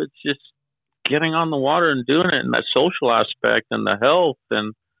beauty of it's just getting on the water and doing it, and that social aspect and the health,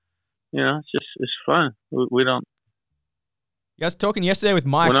 and it's fun. We don't. I was talking yesterday with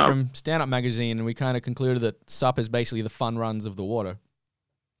Mike from Stand Up Magazine, and we kind of concluded that SUP is basically the fun runs of the water.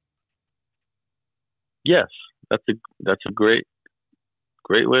 Yes, that's a great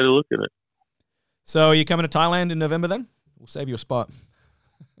way to look at it. So are you coming to Thailand in November then? We'll save you a spot.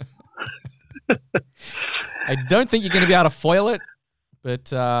 I don't think you're going to be able to foil it, but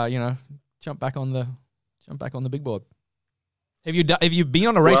jump back on the big board. Have you been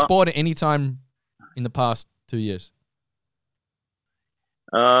on a race board at any time in the past 2 years?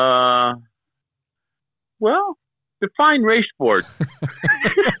 Define race board.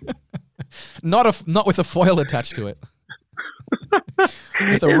 Not with a foil attached to it.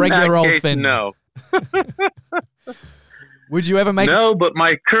 With a regular old fin. No. Would you ever make No, but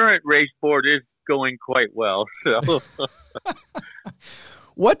my current race board is going quite well. So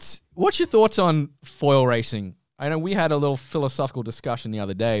What's your thoughts on foil racing? I know we had a little philosophical discussion the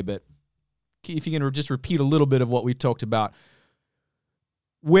other day, but if you can just repeat a little bit of what we talked about.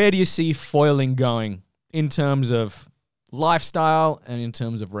 Where do you see foiling going in terms of lifestyle and in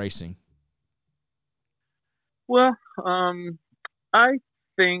terms of racing? Well, I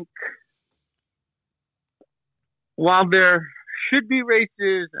think while there should be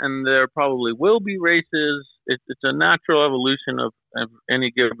races and there probably will be races it's a natural evolution of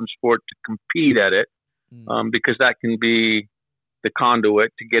any given sport to compete at it, because that can be the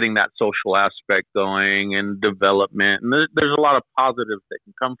conduit to getting that social aspect going and development. And there's a lot of positives that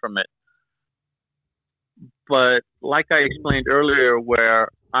can come from it. But like I explained earlier, where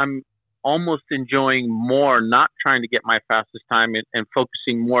I'm almost enjoying more not trying to get my fastest time and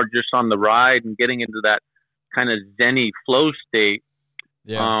focusing more just on the ride and getting into that kind of zen-y flow state.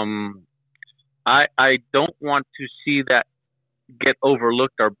 Yeah. I don't want to see that get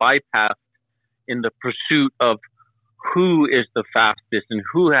overlooked or bypassed in the pursuit of who is the fastest and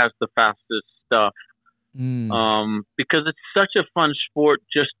who has the fastest stuff. Because it's such a fun sport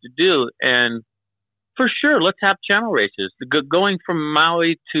just to do. And for sure, let's have channel races. Going from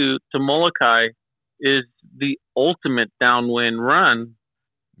Maui to Molokai is the ultimate downwind run.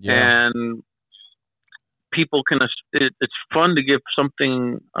 Yeah. And people can, it's fun to give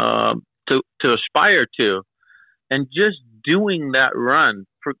something to aspire to. And just doing that run,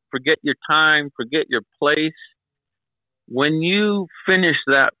 forget your time, forget your place. When you finish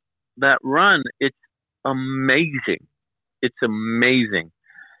that run, it's amazing. It's amazing.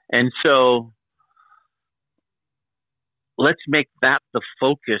 And so let's make that the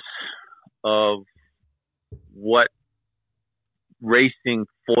focus of what racing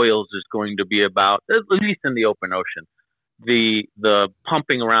foils is going to be about, at least in the open ocean. The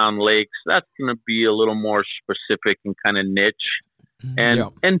pumping around lakes, that's going to be a little more specific and kind of niche,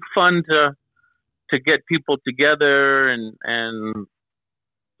 and fun to get people together and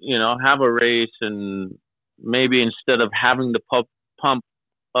you know, have a race, and maybe instead of having the pump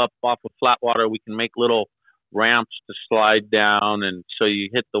up off of flat water, we can make little ramps to slide down, and so you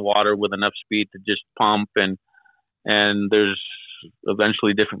hit the water with enough speed to just pump, and there's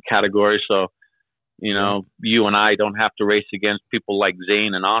eventually different categories. So, you know, you and I don't have to race against people like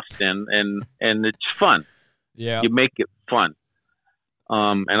Zane and Austin, and it's fun. Yeah. You make it fun.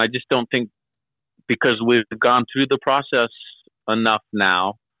 And I just don't think, because we've gone through the process enough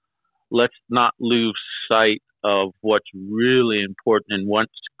now, let's not lose sight of what's really important and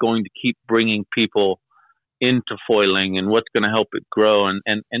what's going to keep bringing people into foiling and what's going to help it grow. And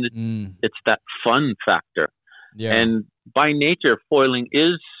it's that fun factor. Yeah. And by nature, foiling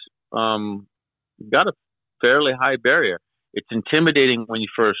is got a fairly high barrier. It's intimidating when you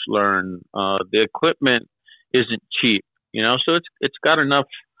first learn. The equipment isn't cheap, you know, so it's got enough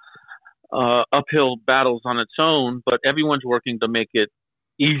uphill battles on its own, but everyone's working to make it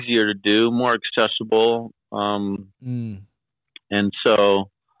easier to do, more accessible. And so,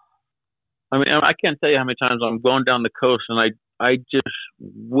 I mean, I can't tell you how many times I'm going down the coast and I just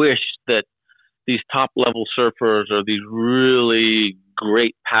wish that these top level surfers or these really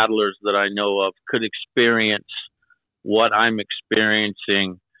great paddlers that I know of could experience what I'm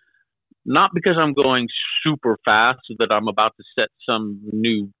experiencing. Not because I'm going super fast so that I'm about to set some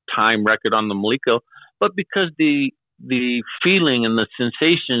new time record on the Maliko, but because the feeling and the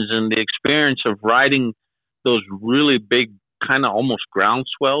sensations and the experience of riding those really big, kind of almost ground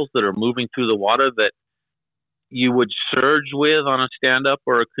swells that are moving through the water that you would surge with on a stand-up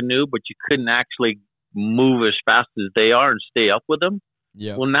or a canoe, but you couldn't actually move as fast as they are and stay up with them.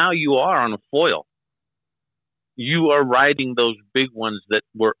 Yeah. Well, now you are on a foil. You are riding those big ones that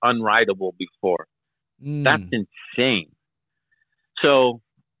were unrideable before. That's insane. So,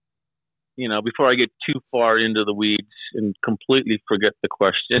 you know, before I get too far into the weeds and completely forget the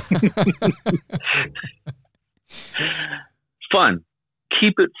question, fun.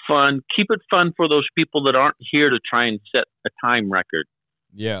 Keep it fun. Keep it fun for those people that aren't here to try and set a time record.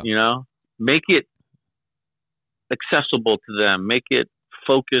 Yeah. You know, make it accessible to them. Make it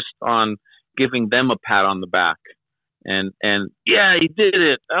focused on giving them a pat on the back. And yeah, he did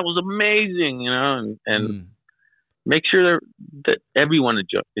it. That was amazing, you know, and make sure that everyone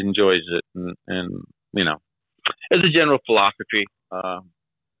enjoys it. And, you know, as a general philosophy,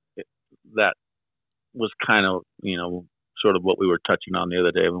 that was kind of, you know, sort of what we were touching on the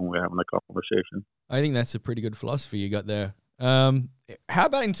other day when we were having a conversation. I think that's a pretty good philosophy you got there. How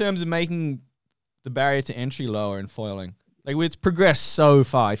about in terms of making the barrier to entry lower in foiling? Like, it's progressed so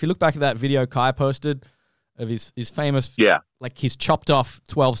far. If you look back at that video Kai posted of his famous, like he's chopped off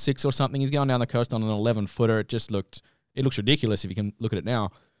 12.6 or something. He's going down the coast on an 11-footer. It looks ridiculous if you can look at it now.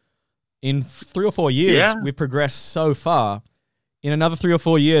 In 3 or 4 years, we've progressed so far. In another 3 or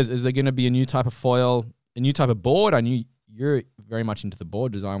 4 years, is there going to be a new type of foil, a new type of board? I knew you're very much into the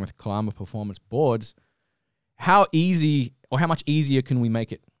board design with Kalama Performance boards. How easy or how much easier can we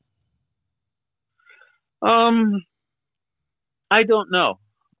make it? I don't know.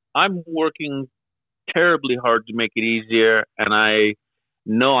 I'm working terribly hard to make it easier, and I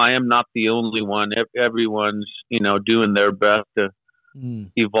no, I am not the only one. Everyone's, doing their best to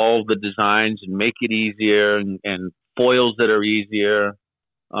evolve the designs and make it easier, and foils that are easier.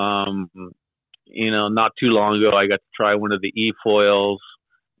 Um, not too long ago, I got to try one of the e-foils,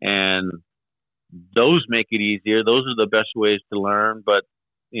 and those make it easier. Those are the best ways to learn, but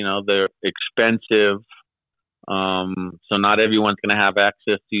they're expensive. So not everyone's going to have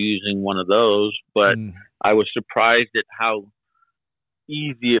access to using one of those, but I was surprised at how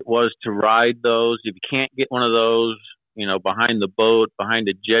easy it was to ride those. If you can't get one of those, behind the boat, behind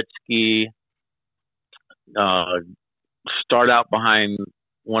a jet ski, start out behind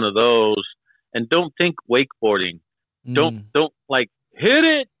one of those, and don't think wakeboarding. Don't like hit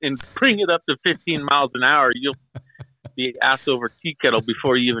it and bring it up to 15 miles an hour. You'll be ass over tea kettle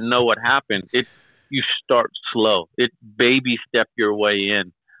before you even know what happened. You start slow. It baby step your way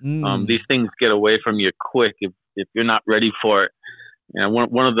in. These things get away from you quick if you're not ready for it.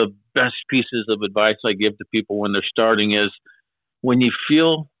 One of the best pieces of advice I give to people when they're starting is, when you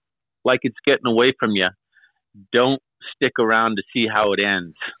feel like it's getting away from you, don't stick around to see how it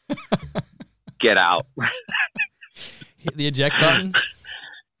ends. Get out. Hit the eject button.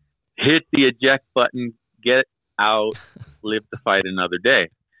 Hit the eject button. Get out. Live to fight another day.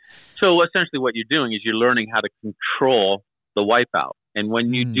 So essentially what you're doing is you're learning how to control the wipeout. And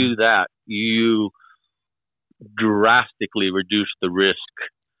when you do that, you drastically reduce the risk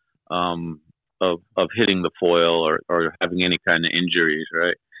of hitting the foil or having any kind of injuries,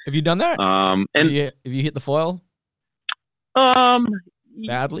 right? Have you done that? And have you hit the foil?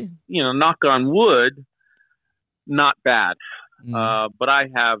 Badly? Knock on wood, not bad. But I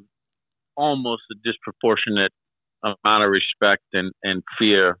have almost a disproportionate amount of respect and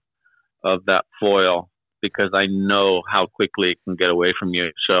fear of that foil, because I know how quickly it can get away from you.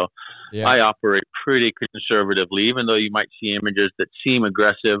 So I operate pretty conservatively, even though you might see images that seem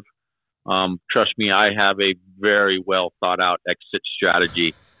aggressive. Trust me, I have a very well thought out exit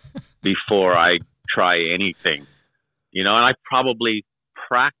strategy before I try anything, and I probably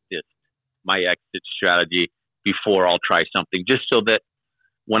practiced my exit strategy before I'll try something, just so that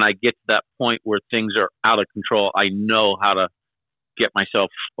when I get to that point where things are out of control, I know how to get myself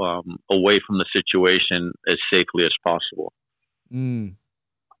away from the situation as safely as possible.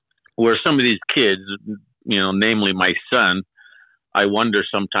 Where some of these kids, namely my son, I wonder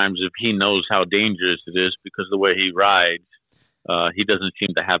sometimes if he knows how dangerous it is, because the way he rides, he doesn't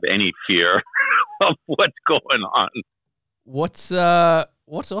seem to have any fear of what's going on. What's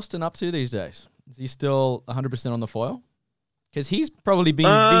Austin up to these days? Is he still 100% on the foil? Because he's probably been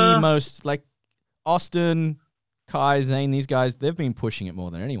the most, like, Austin, Kai, Zane, these guys, they've been pushing it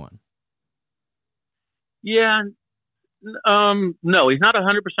more than anyone. Yeah. No, he's not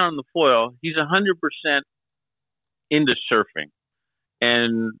 100% on the foil. He's 100% into surfing.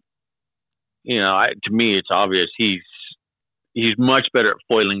 And, to me, it's obvious he's much better at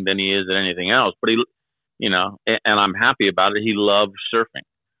foiling than he is at anything else. But and I'm happy about it. He loves surfing.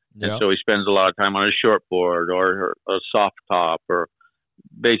 Yep. And so he spends a lot of time on his shortboard or a soft top, or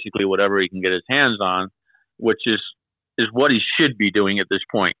basically whatever he can get his hands on, which is what he should be doing at this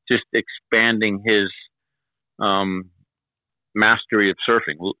point. Just expanding his mastery of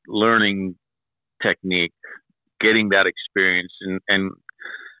surfing, learning technique, getting that experience, and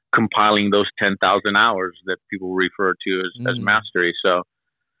compiling those 10,000 hours that people refer to as mastery. So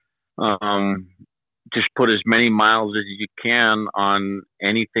just put as many miles as you can on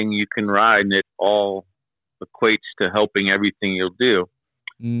anything you can ride, and it all equates to helping everything you'll do.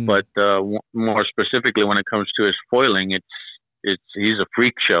 But more specifically, when it comes to his foiling, he's a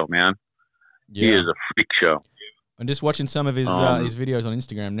freak show, man. Yeah. He is a freak show. I'm just watching some of his videos on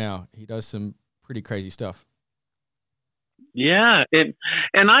Instagram now. He does some pretty crazy stuff. Yeah, and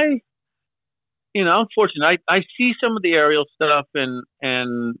I, unfortunately, I see some of the aerial stuff, and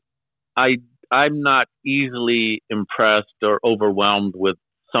I'm not easily impressed or overwhelmed with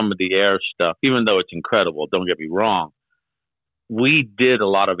some of the air stuff, even though it's incredible. Don't get me wrong. We did a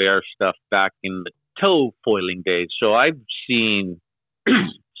lot of air stuff back in the toe foiling days, so I've seen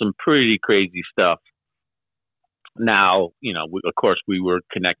some pretty crazy stuff. Now, of course, we were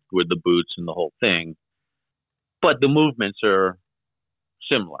connected with the boots and the whole thing, but the movements are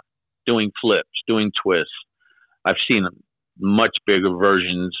similar. Doing flips, doing twists. I've seen much bigger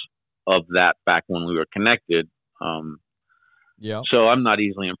versions of that back when we were connected. So I'm not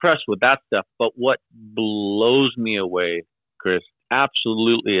easily impressed with that stuff. But what blows me away, Chris,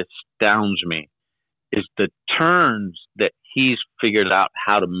 absolutely astounds me, is the turns that he's figured out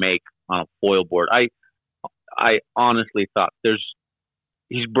how to make on a foil board. I honestly thought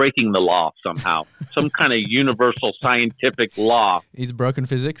he's breaking the law somehow. Some kind of universal scientific law. He's broken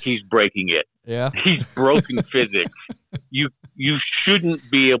physics. He's breaking it. Yeah. He's broken physics. You shouldn't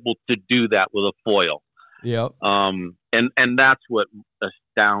be able to do that with a foil. Yep. And that's what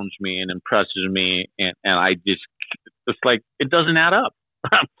astounds me and impresses me. And I just, it's like, it doesn't add up.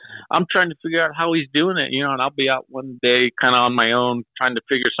 I'm trying to figure out how he's doing it, you know, and I'll be out one day kind of on my own trying to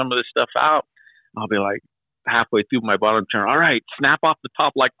figure some of this stuff out. I'll be like halfway through my bottom turn. All right, snap off the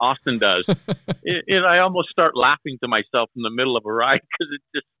top like Austin does. I almost start laughing to myself in the middle of a ride because it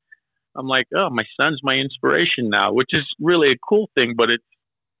just, I'm like, oh, my son's my inspiration now, which is really a cool thing, but it's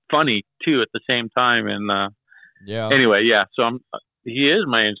funny too at the same time. And yeah. Anyway, yeah. So he is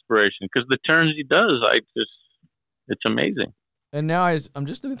my inspiration because the turns he does, it's amazing. And now I'm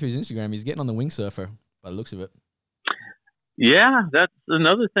just looking through his Instagram. He's getting on the wing surfer by the looks of it. Yeah, that's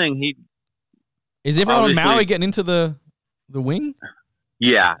another thing. Is everyone on Maui getting into the wing?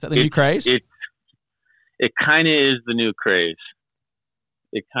 Yeah. Is that the new craze? It kind of is the new craze.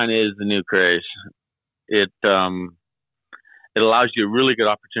 It allows you a really good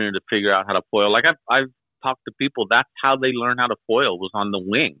opportunity to figure out how to foil. Like I've talked to people, that's how they learn how to foil, was on the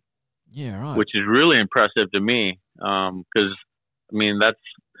wing. Yeah, right. Which is really impressive to me. Because I mean, that's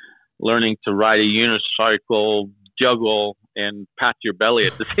learning to ride a unicycle, juggle, and pat your belly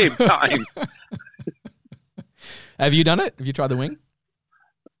at the same time. Have you done it? Have you tried the wing?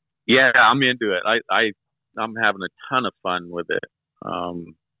 Yeah, I'm into it. I'm having a ton of fun with it.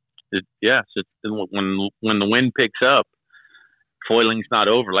 When the wind picks up, foiling's not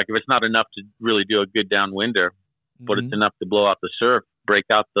over. Like if it's not enough to really do a good downwinder, but it's enough to blow out the surf, break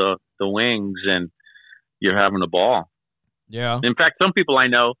out the wings, and you're having a ball. Yeah. In fact, some people I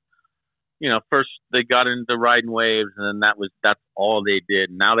know, you know, first they got into riding waves, and then that's all they did.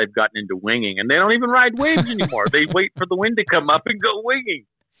 Now they've gotten into winging, and they don't even ride waves anymore. They wait for the wind to come up and go winging.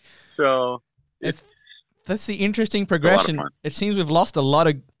 So that's the interesting progression. It seems we've lost a lot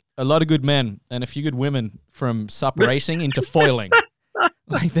of good men and a few good women from sup racing into foiling.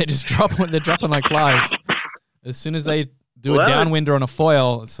 Like they're dropping like flies. As soon as they do a downwinder on a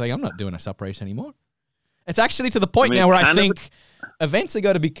foil, it's like, I'm not doing a sup race anymore. It's actually to the point now where I think events have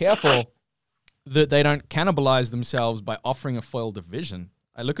got to be careful that they don't cannibalize themselves by offering a foil division.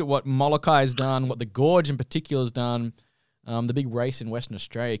 I look at what Molokai has done, what the Gorge in particular has done, the big race in Western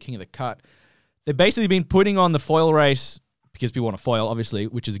Australia, King of the Cut. They've basically been putting on the foil race because people want to foil, obviously,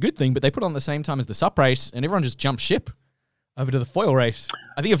 which is a good thing, but they put it on at the same time as the sup race, and everyone just jumps ship over to the foil race.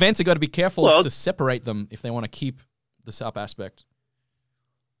 I think events have got to be careful to separate them if they want to keep the sup aspect.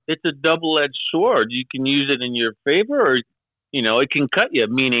 It's a double-edged sword. You can use it in your favor, or, you know, it can cut you,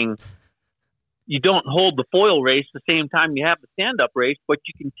 meaning you don't hold the foil race the same time you have the stand-up race, but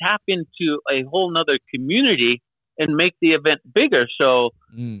you can tap into a whole nother community and make the event bigger. So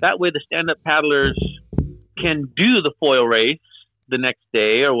that way the stand-up paddlers can do the foil race the next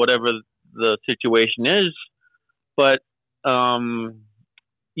day or whatever the situation is, but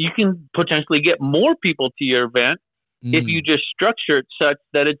you can potentially get more people to your event if you just structure it such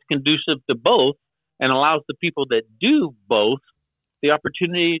that it's conducive to both and allows the people that do both the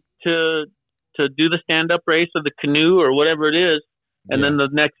opportunity to do the stand-up race or the canoe or whatever it is, and then the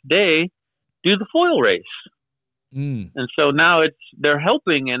next day do the foil race. And so now they're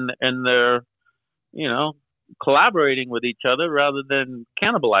helping and they're, you know, collaborating with each other rather than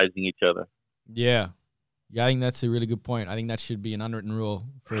cannibalizing each other. Yeah. Yeah, I think that's a really good point. I think that should be an unwritten rule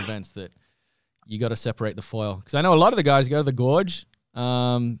for events that you got to separate the foil. Because I know a lot of the guys go to the Gorge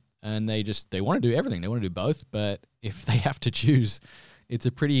and they want to do everything. They want to do both. But if they have to choose, it's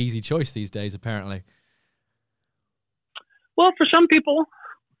a pretty easy choice these days, apparently. Well, for some people,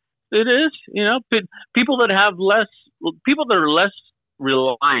 it is. You know, people that are less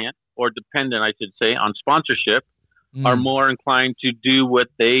reliant or dependent, I should say, on sponsorship are more inclined to do what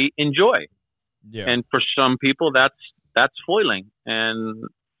they enjoy. Yeah. And for some people, that's foiling, and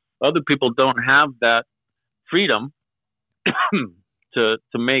other people don't have that freedom to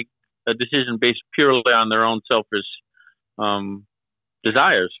make a decision based purely on their own selfish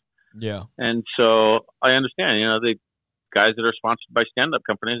desires. Yeah. And so I understand, you know, the guys that are sponsored by stand-up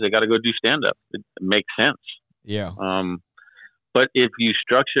companies, they got to go do stand-up. It makes sense. Yeah. But if you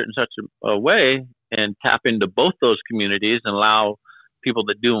structure it in such a way and tap into both those communities and allow people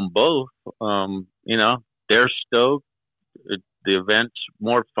that do them both, you know, they're stoked. The event's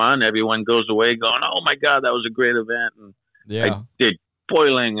more fun. Everyone goes away going, "Oh my God, that was a great event." And I did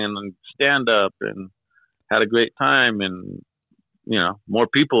foiling and stand-up and had a great time, and, you know, more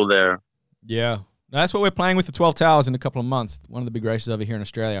people there. Yeah. That's what we're playing with the 12 Towers in a couple of months. One of the big races over here in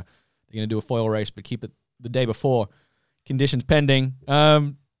Australia. They're going to do a foil race, but keep it the day before. conditions pending.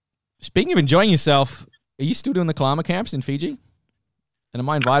 Speaking of enjoying yourself, are you still doing the Kalama camps in Fiji? And am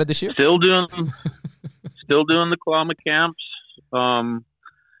I invited this year? Still doing the Kalama camps.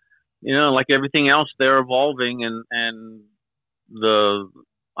 Like everything else, they're evolving, and the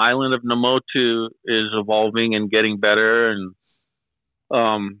island of Namotu is evolving and getting better. And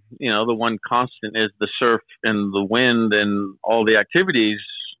the one constant is the surf and the wind, and all the activities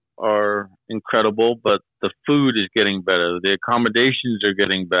are incredible, but the food is getting better. The accommodations are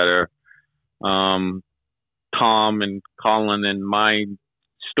getting better. Tom and Colin and my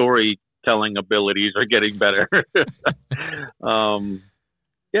storytelling abilities are getting better.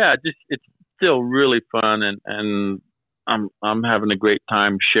 It's still really fun, and I'm having a great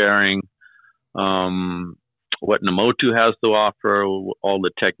time sharing what Namotu has to offer, all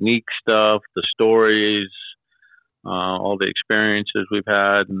the technique stuff, the stories, all the experiences we've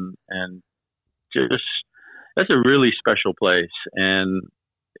had, and just that's a really special place. And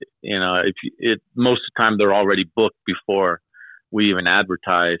most of the time they're already booked before we even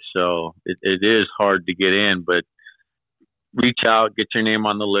advertise, so it is hard to get in. But reach out, get your name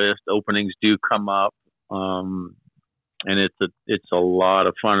on the list. Openings do come up, and it's a lot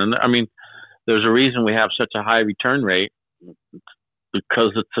of fun. And I mean, there's a reason we have such a high return rate,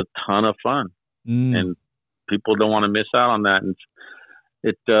 because it's a ton of fun, and people don't want to miss out on that. And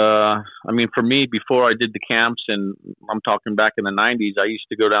for me, before I did the camps, and I'm talking back in the 90s, I used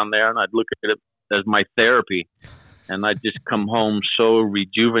to go down there and I'd look at it as my therapy, and I'd just come home so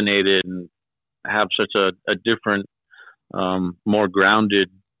rejuvenated and have such a different, more grounded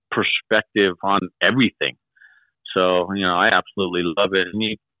perspective on everything. So, I absolutely love it.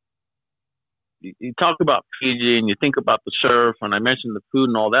 And you talk about Fiji and you think about the surf, and I mentioned the food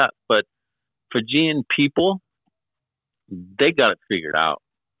and all that, but Fijian people, they got it figured out.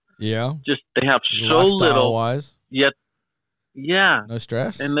 Yeah. Just, they have so little, wise. Yet, yeah. No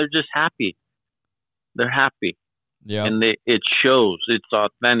stress. And they're just happy. They're happy. Yeah. And it shows. It's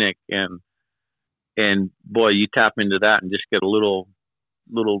authentic, and boy, you tap into that and just get a little,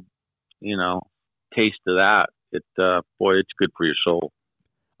 taste of that. It's good for your soul.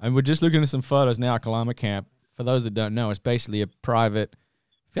 And we're just looking at some photos now. Kalama Camp, for those that don't know, it's basically a private,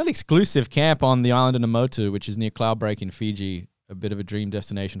 fairly exclusive camp on the island of Namotu, which is near Cloudbreak in Fiji, a bit of a dream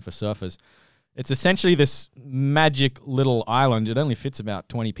destination for surfers. It's essentially this magic little island. It only fits about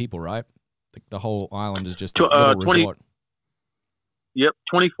 20 people, right? The whole island is just a little 20, resort. Yep,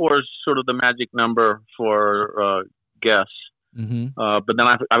 24 is sort of the magic number for guests. Mm-hmm. But then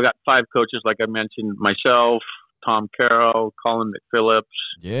I've got 5 coaches, like I mentioned, myself, Tom Carroll, Colin McPhillips.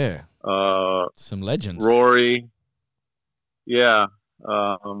 Yeah. Some legends. Rory. Yeah.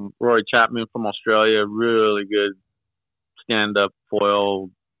 Rory Chapman from Australia, really good stand-up foil.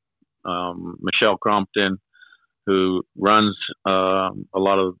 Michelle Crompton, who runs a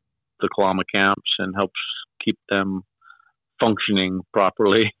lot of the Kalama camps and helps keep them functioning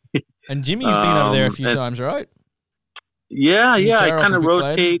properly. And Jimmy's been over there a few times, right? Yeah, Jimmy Terrell I kind of from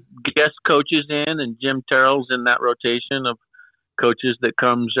rotate guest coaches in, and Jim Terrell's in that rotation of coaches that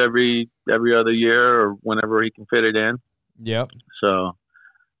comes every other year or whenever he can fit it in. Yep. So,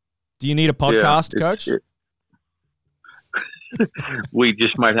 do you need a podcast, Coach? We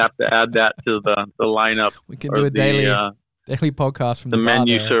just might have to add that to the lineup. We can do a daily podcast from the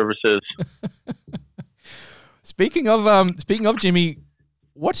menu bar services. Speaking of Jimmy,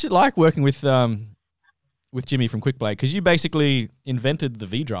 what's it like working with Jimmy from Quickblade? Because you basically invented the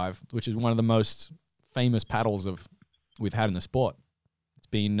V-Drive, which is one of the most famous paddles we've had in the sport. It's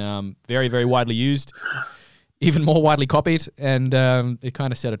been very, very widely used, even more widely copied, and it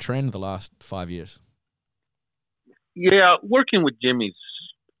kind of set a trend the last 5 years. Yeah, working with Jimmy's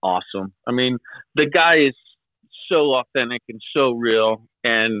awesome. I mean, the guy is so authentic and so real,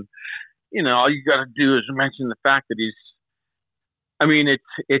 and all you got to do is mention the fact that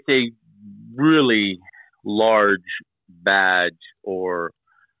it's a really large badge or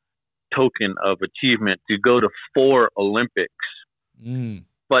token of achievement to go to 4 Olympics.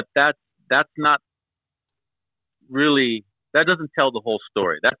 But that's not really, that doesn't tell the whole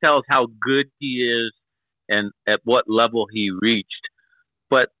story. That tells how good he is and at what level he reached.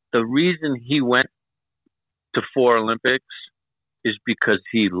 But the reason he went to 4 Olympics is because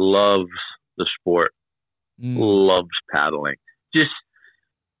he loves the sport, loves paddling, just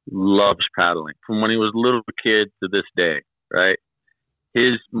loves paddling from when he was a little kid to this day, right?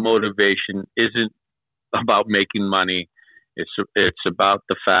 His motivation isn't about making money. It's about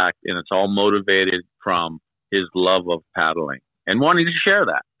the fact, and it's all motivated from his love of paddling and wanting to share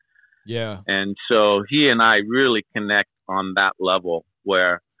that. Yeah. And so he and I really connect on that level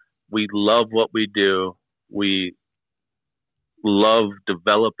where we love what we do. We love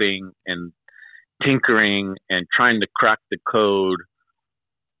developing and tinkering and trying to crack the code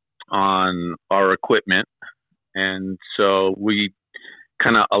on our equipment. And so we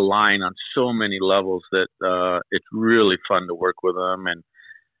kind of align on so many levels that it's really fun to work with them. And,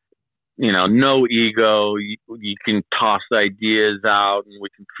 no ego. You can toss ideas out and we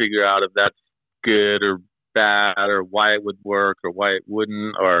can figure out if that's good or bad or why it would work or why it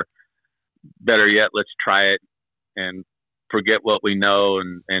wouldn't, or better yet, let's try it and forget what we know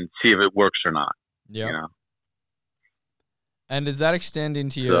and see if it works or not. Yeah. And does that extend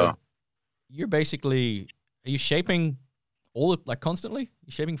into you're basically, are you shaping constantly?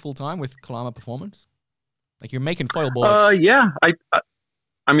 You're shaping full time with Kalama Performance? Like you're making foil boards? Yeah. I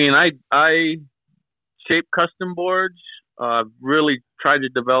shape custom boards, really try to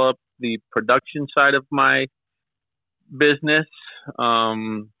develop the production side of my business.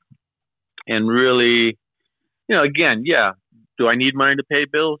 And really, again, do I need money to pay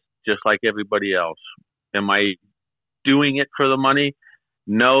bills? Just like everybody else. Am I doing it for the money?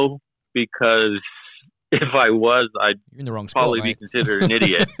 No, because if I was, I'd probably be considered an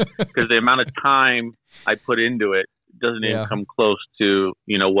idiot because the amount of time I put into it doesn't even come close to,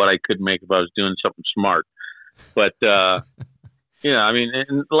 what I could make if I was doing something smart. But, and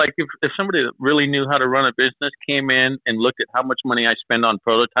like if somebody that really knew how to run a business came in and looked at how much money I spend on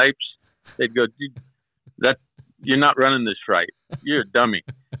prototypes, they'd go, dude, you're not running this right. You're a dummy.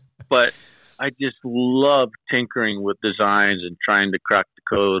 But I just love tinkering with designs and trying to crack the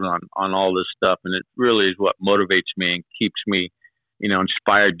code on all this stuff. And it really is what motivates me and keeps me,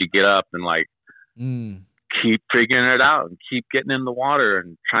 inspired to get up and keep figuring it out and keep getting in the water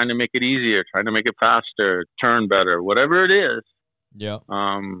and trying to make it easier, trying to make it faster, turn better, whatever it is. Yeah.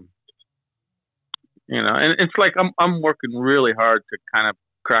 And it's like I'm working really hard to kind of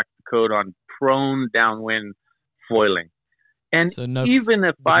crack the code on prone downwind foiling. And so no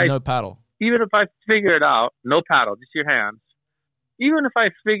paddle. Even if I figure it out, no paddle, just your hands. Even if I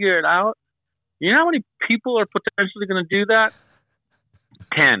figure it out, you know how many people are potentially going to do that?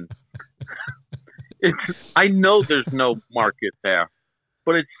 10. I know there's no market there,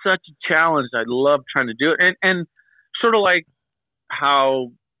 but it's such a challenge. I love trying to do it. And sort of like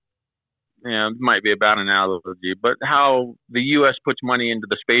how, it might be a bad analogy, but how the U.S. puts money into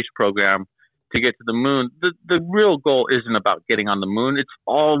the space program to get to the moon. The real goal isn't about getting on the moon. It's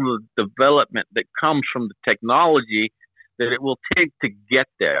all the development that comes from the technology that it will take to get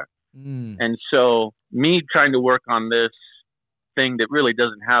there. And so me trying to work on this thing that really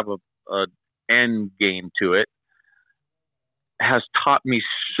doesn't have a end game to it has taught me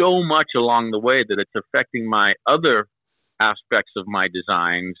so much along the way that it's affecting my other aspects of my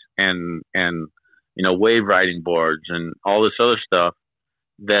designs and wave riding boards and all this other stuff,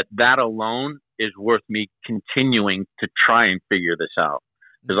 that alone is worth me continuing to try and figure this out,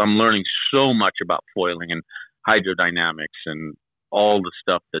 because I'm learning so much about foiling and hydrodynamics and all the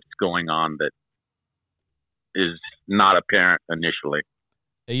stuff that's going on that is not apparent initially.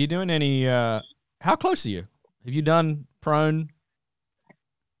 Are you doing any, how close are you? Have you done prone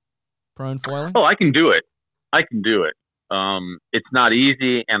foiling? Oh, I can do it. It's not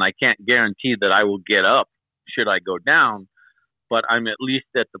easy, and I can't guarantee that I will get up should I go down, but I'm at least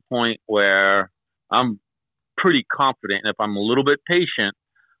at the point where I'm pretty confident. And if I'm a little bit patient,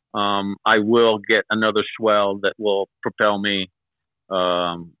 I will get another swell that will propel me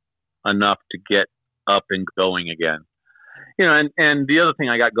enough to get up and going again. And the other thing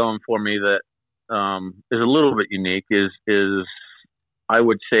I got going for me that is a little bit unique is I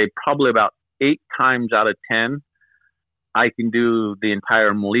would say probably about 8 times out of 10, I can do the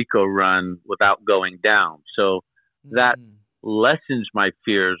entire Maliko run without going down. So that lessens my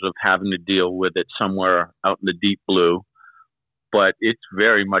fears of having to deal with it somewhere out in the deep blue. But it's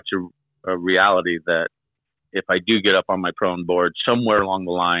very much a reality that if I do get up on my prone board, somewhere along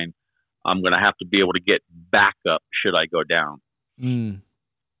the line, I'm going to have to be able to get back up should I go down.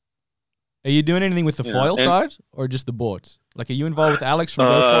 Are you doing anything with the foil side or just the boards? Like, are you involved with Alex from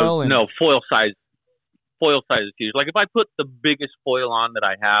GoFoil? No, foil size is huge. Like, if I put the biggest foil on that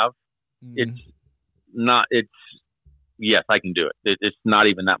I have, yes, I can do it. It's not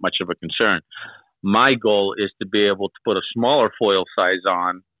even that much of a concern. My goal is to be able to put a smaller foil size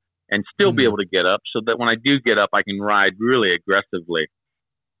on and still be able to get up, so that when I do get up, I can ride really aggressively.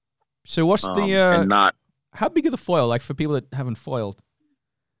 So what's how big are the foil? Like, for people that haven't foiled,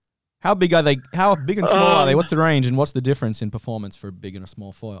 how big are they? How big and small are they? What's the range, and what's the difference in performance for a big and a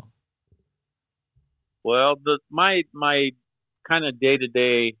small foil? Well, my kind of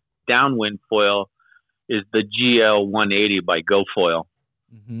day-to-day downwind foil is the GL 180 by GoFoil.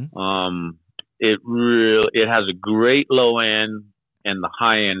 it has a great low end, and the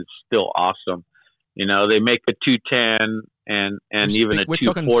high end is still awesome. You know, they make a 210 and even a 240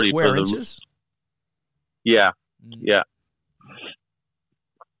 talking square for the inches. Yeah, yeah.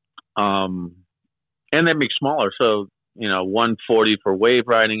 And they make smaller. So, you know, 140 for wave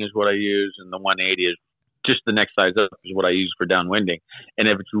riding is what I use, and the 180 is just the next size up is what I use for downwinding. And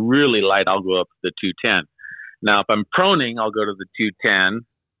if it's really light, I'll go up to the 210. Now, if I'm proning, I'll go to the 210.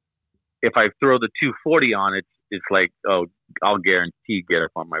 If I throw the 240 on it, it's like, oh, I'll guarantee get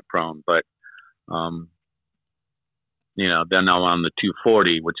up on my prone. But, you know, then I'm on the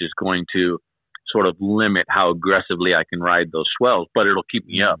 240, which is going to sort of limit how aggressively I can ride those swells, but it'll keep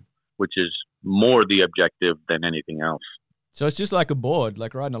me up, which is more the objective than anything else. So it's just like a board,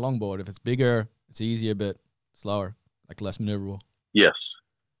 like riding a longboard. If it's bigger, it's easier, but slower, like less maneuverable. Yes.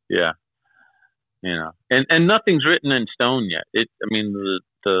 Yeah. You know, and nothing's written in stone yet. I mean,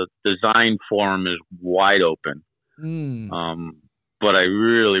 the design form is wide open. But I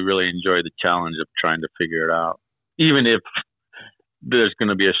really, really enjoy the challenge of trying to figure it out, even if there's going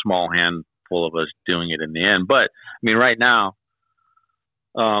to be a small handful of us doing it in the end. But I mean, right now,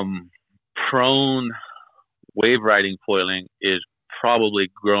 prone wave riding foiling is probably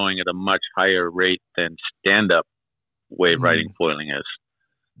growing at a much higher rate than stand-up wave riding foiling is.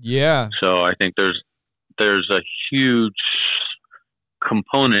 Yeah. So I think there's a huge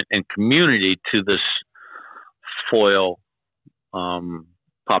component and community to this foil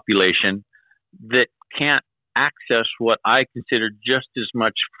population that can't access what I consider just as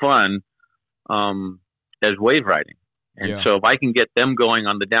much fun as wave riding. And so if I can get them going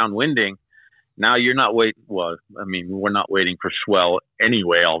on the downwinding, now you're not waiting. Well, I mean, we're not waiting for swell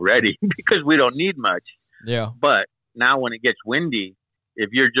anyway already because we don't need much. Yeah. But now when it gets windy, if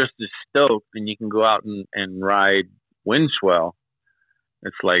you're just as stoked and you can go out and ride wind swell,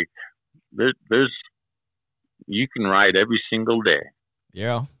 it's like there's you can ride every single day.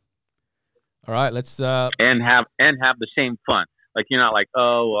 Yeah. All right, let's and have the same fun. Like you're not like,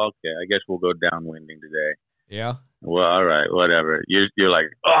 oh, okay, I guess we'll go downwinding today. Yeah. Well, all right, whatever. You're like,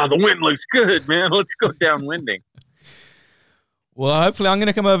 oh, the wind looks good, man. Let's go downwinding. Well, hopefully I'm going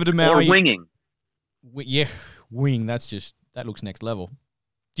to come over to Maui. Or winging. Wing. That looks next level.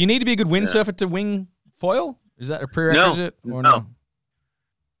 Do you need to be a good windsurfer to wing foil? Is that a prerequisite? No.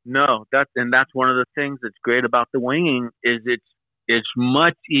 That's one of the things that's great about the winging is it's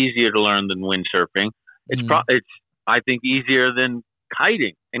much easier to learn than windsurfing. It's I think easier than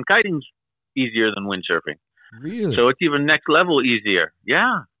kiting, and kiting's easier than windsurfing. Really? So it's even next level easier.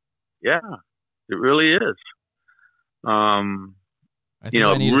 Yeah, it really is. It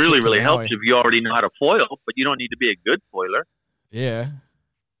really helps if you already know how to foil, but you don't need to be a good foiler. Yeah.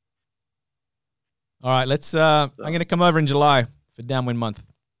 All right, let's. I'm going to come over in July for downwind month.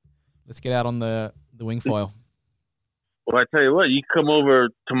 Let's get out on the wing foil. Well, I tell you what, you come over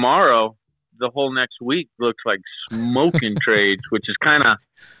tomorrow. The whole next week looks like smoking trades, which is kind of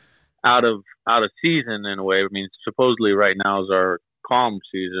out of season in a way. I mean, supposedly right now is our calm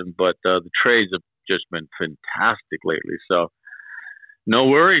season, but the trades have just been fantastic lately. So no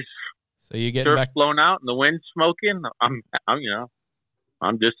worries. So you get surf blown out and the wind smoking. I'm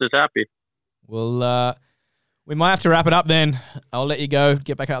just as happy. Well, we might have to wrap it up then. I'll let you go.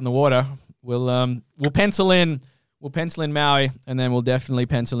 Get back out in the water. We'll pencil in Maui, and then we'll definitely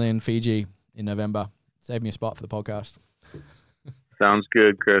pencil in Fiji in November. Save me a spot for the podcast. Sounds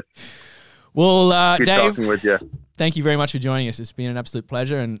good, Chris. Well, good Dave, talking with you. Thank you very much for joining us. It's been an absolute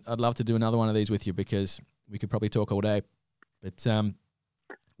pleasure, and I'd love to do another one of these with you because we could probably talk all day. But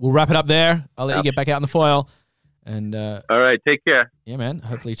we'll wrap it up there. I'll let you get back out in the foil. And all right, take care. Yeah, man.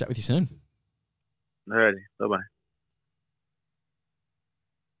 Hopefully chat with you soon. All righty. Bye-bye.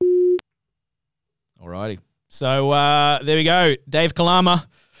 All righty. So there we go. Dave Kalama,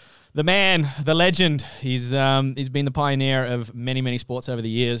 the man, the legend. He's been the pioneer of many, many sports over the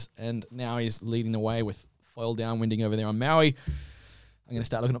years, and now he's leading the way with foil downwinding over there on Maui. I'm going to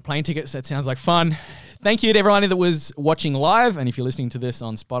start looking at plane tickets. That sounds like fun. Thank you to everyone that was watching live, and if you're listening to this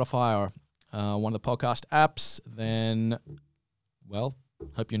on Spotify or one of the podcast apps, then, well,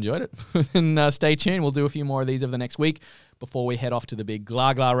 hope you enjoyed it. And stay tuned. We'll do a few more of these over the next week before we head off to the big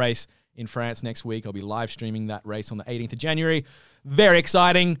Glas race in France next week. I'll be live streaming that race on the 18th of January. Very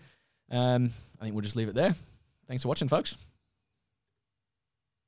exciting. I think we'll just leave it there. Thanks for watching, folks.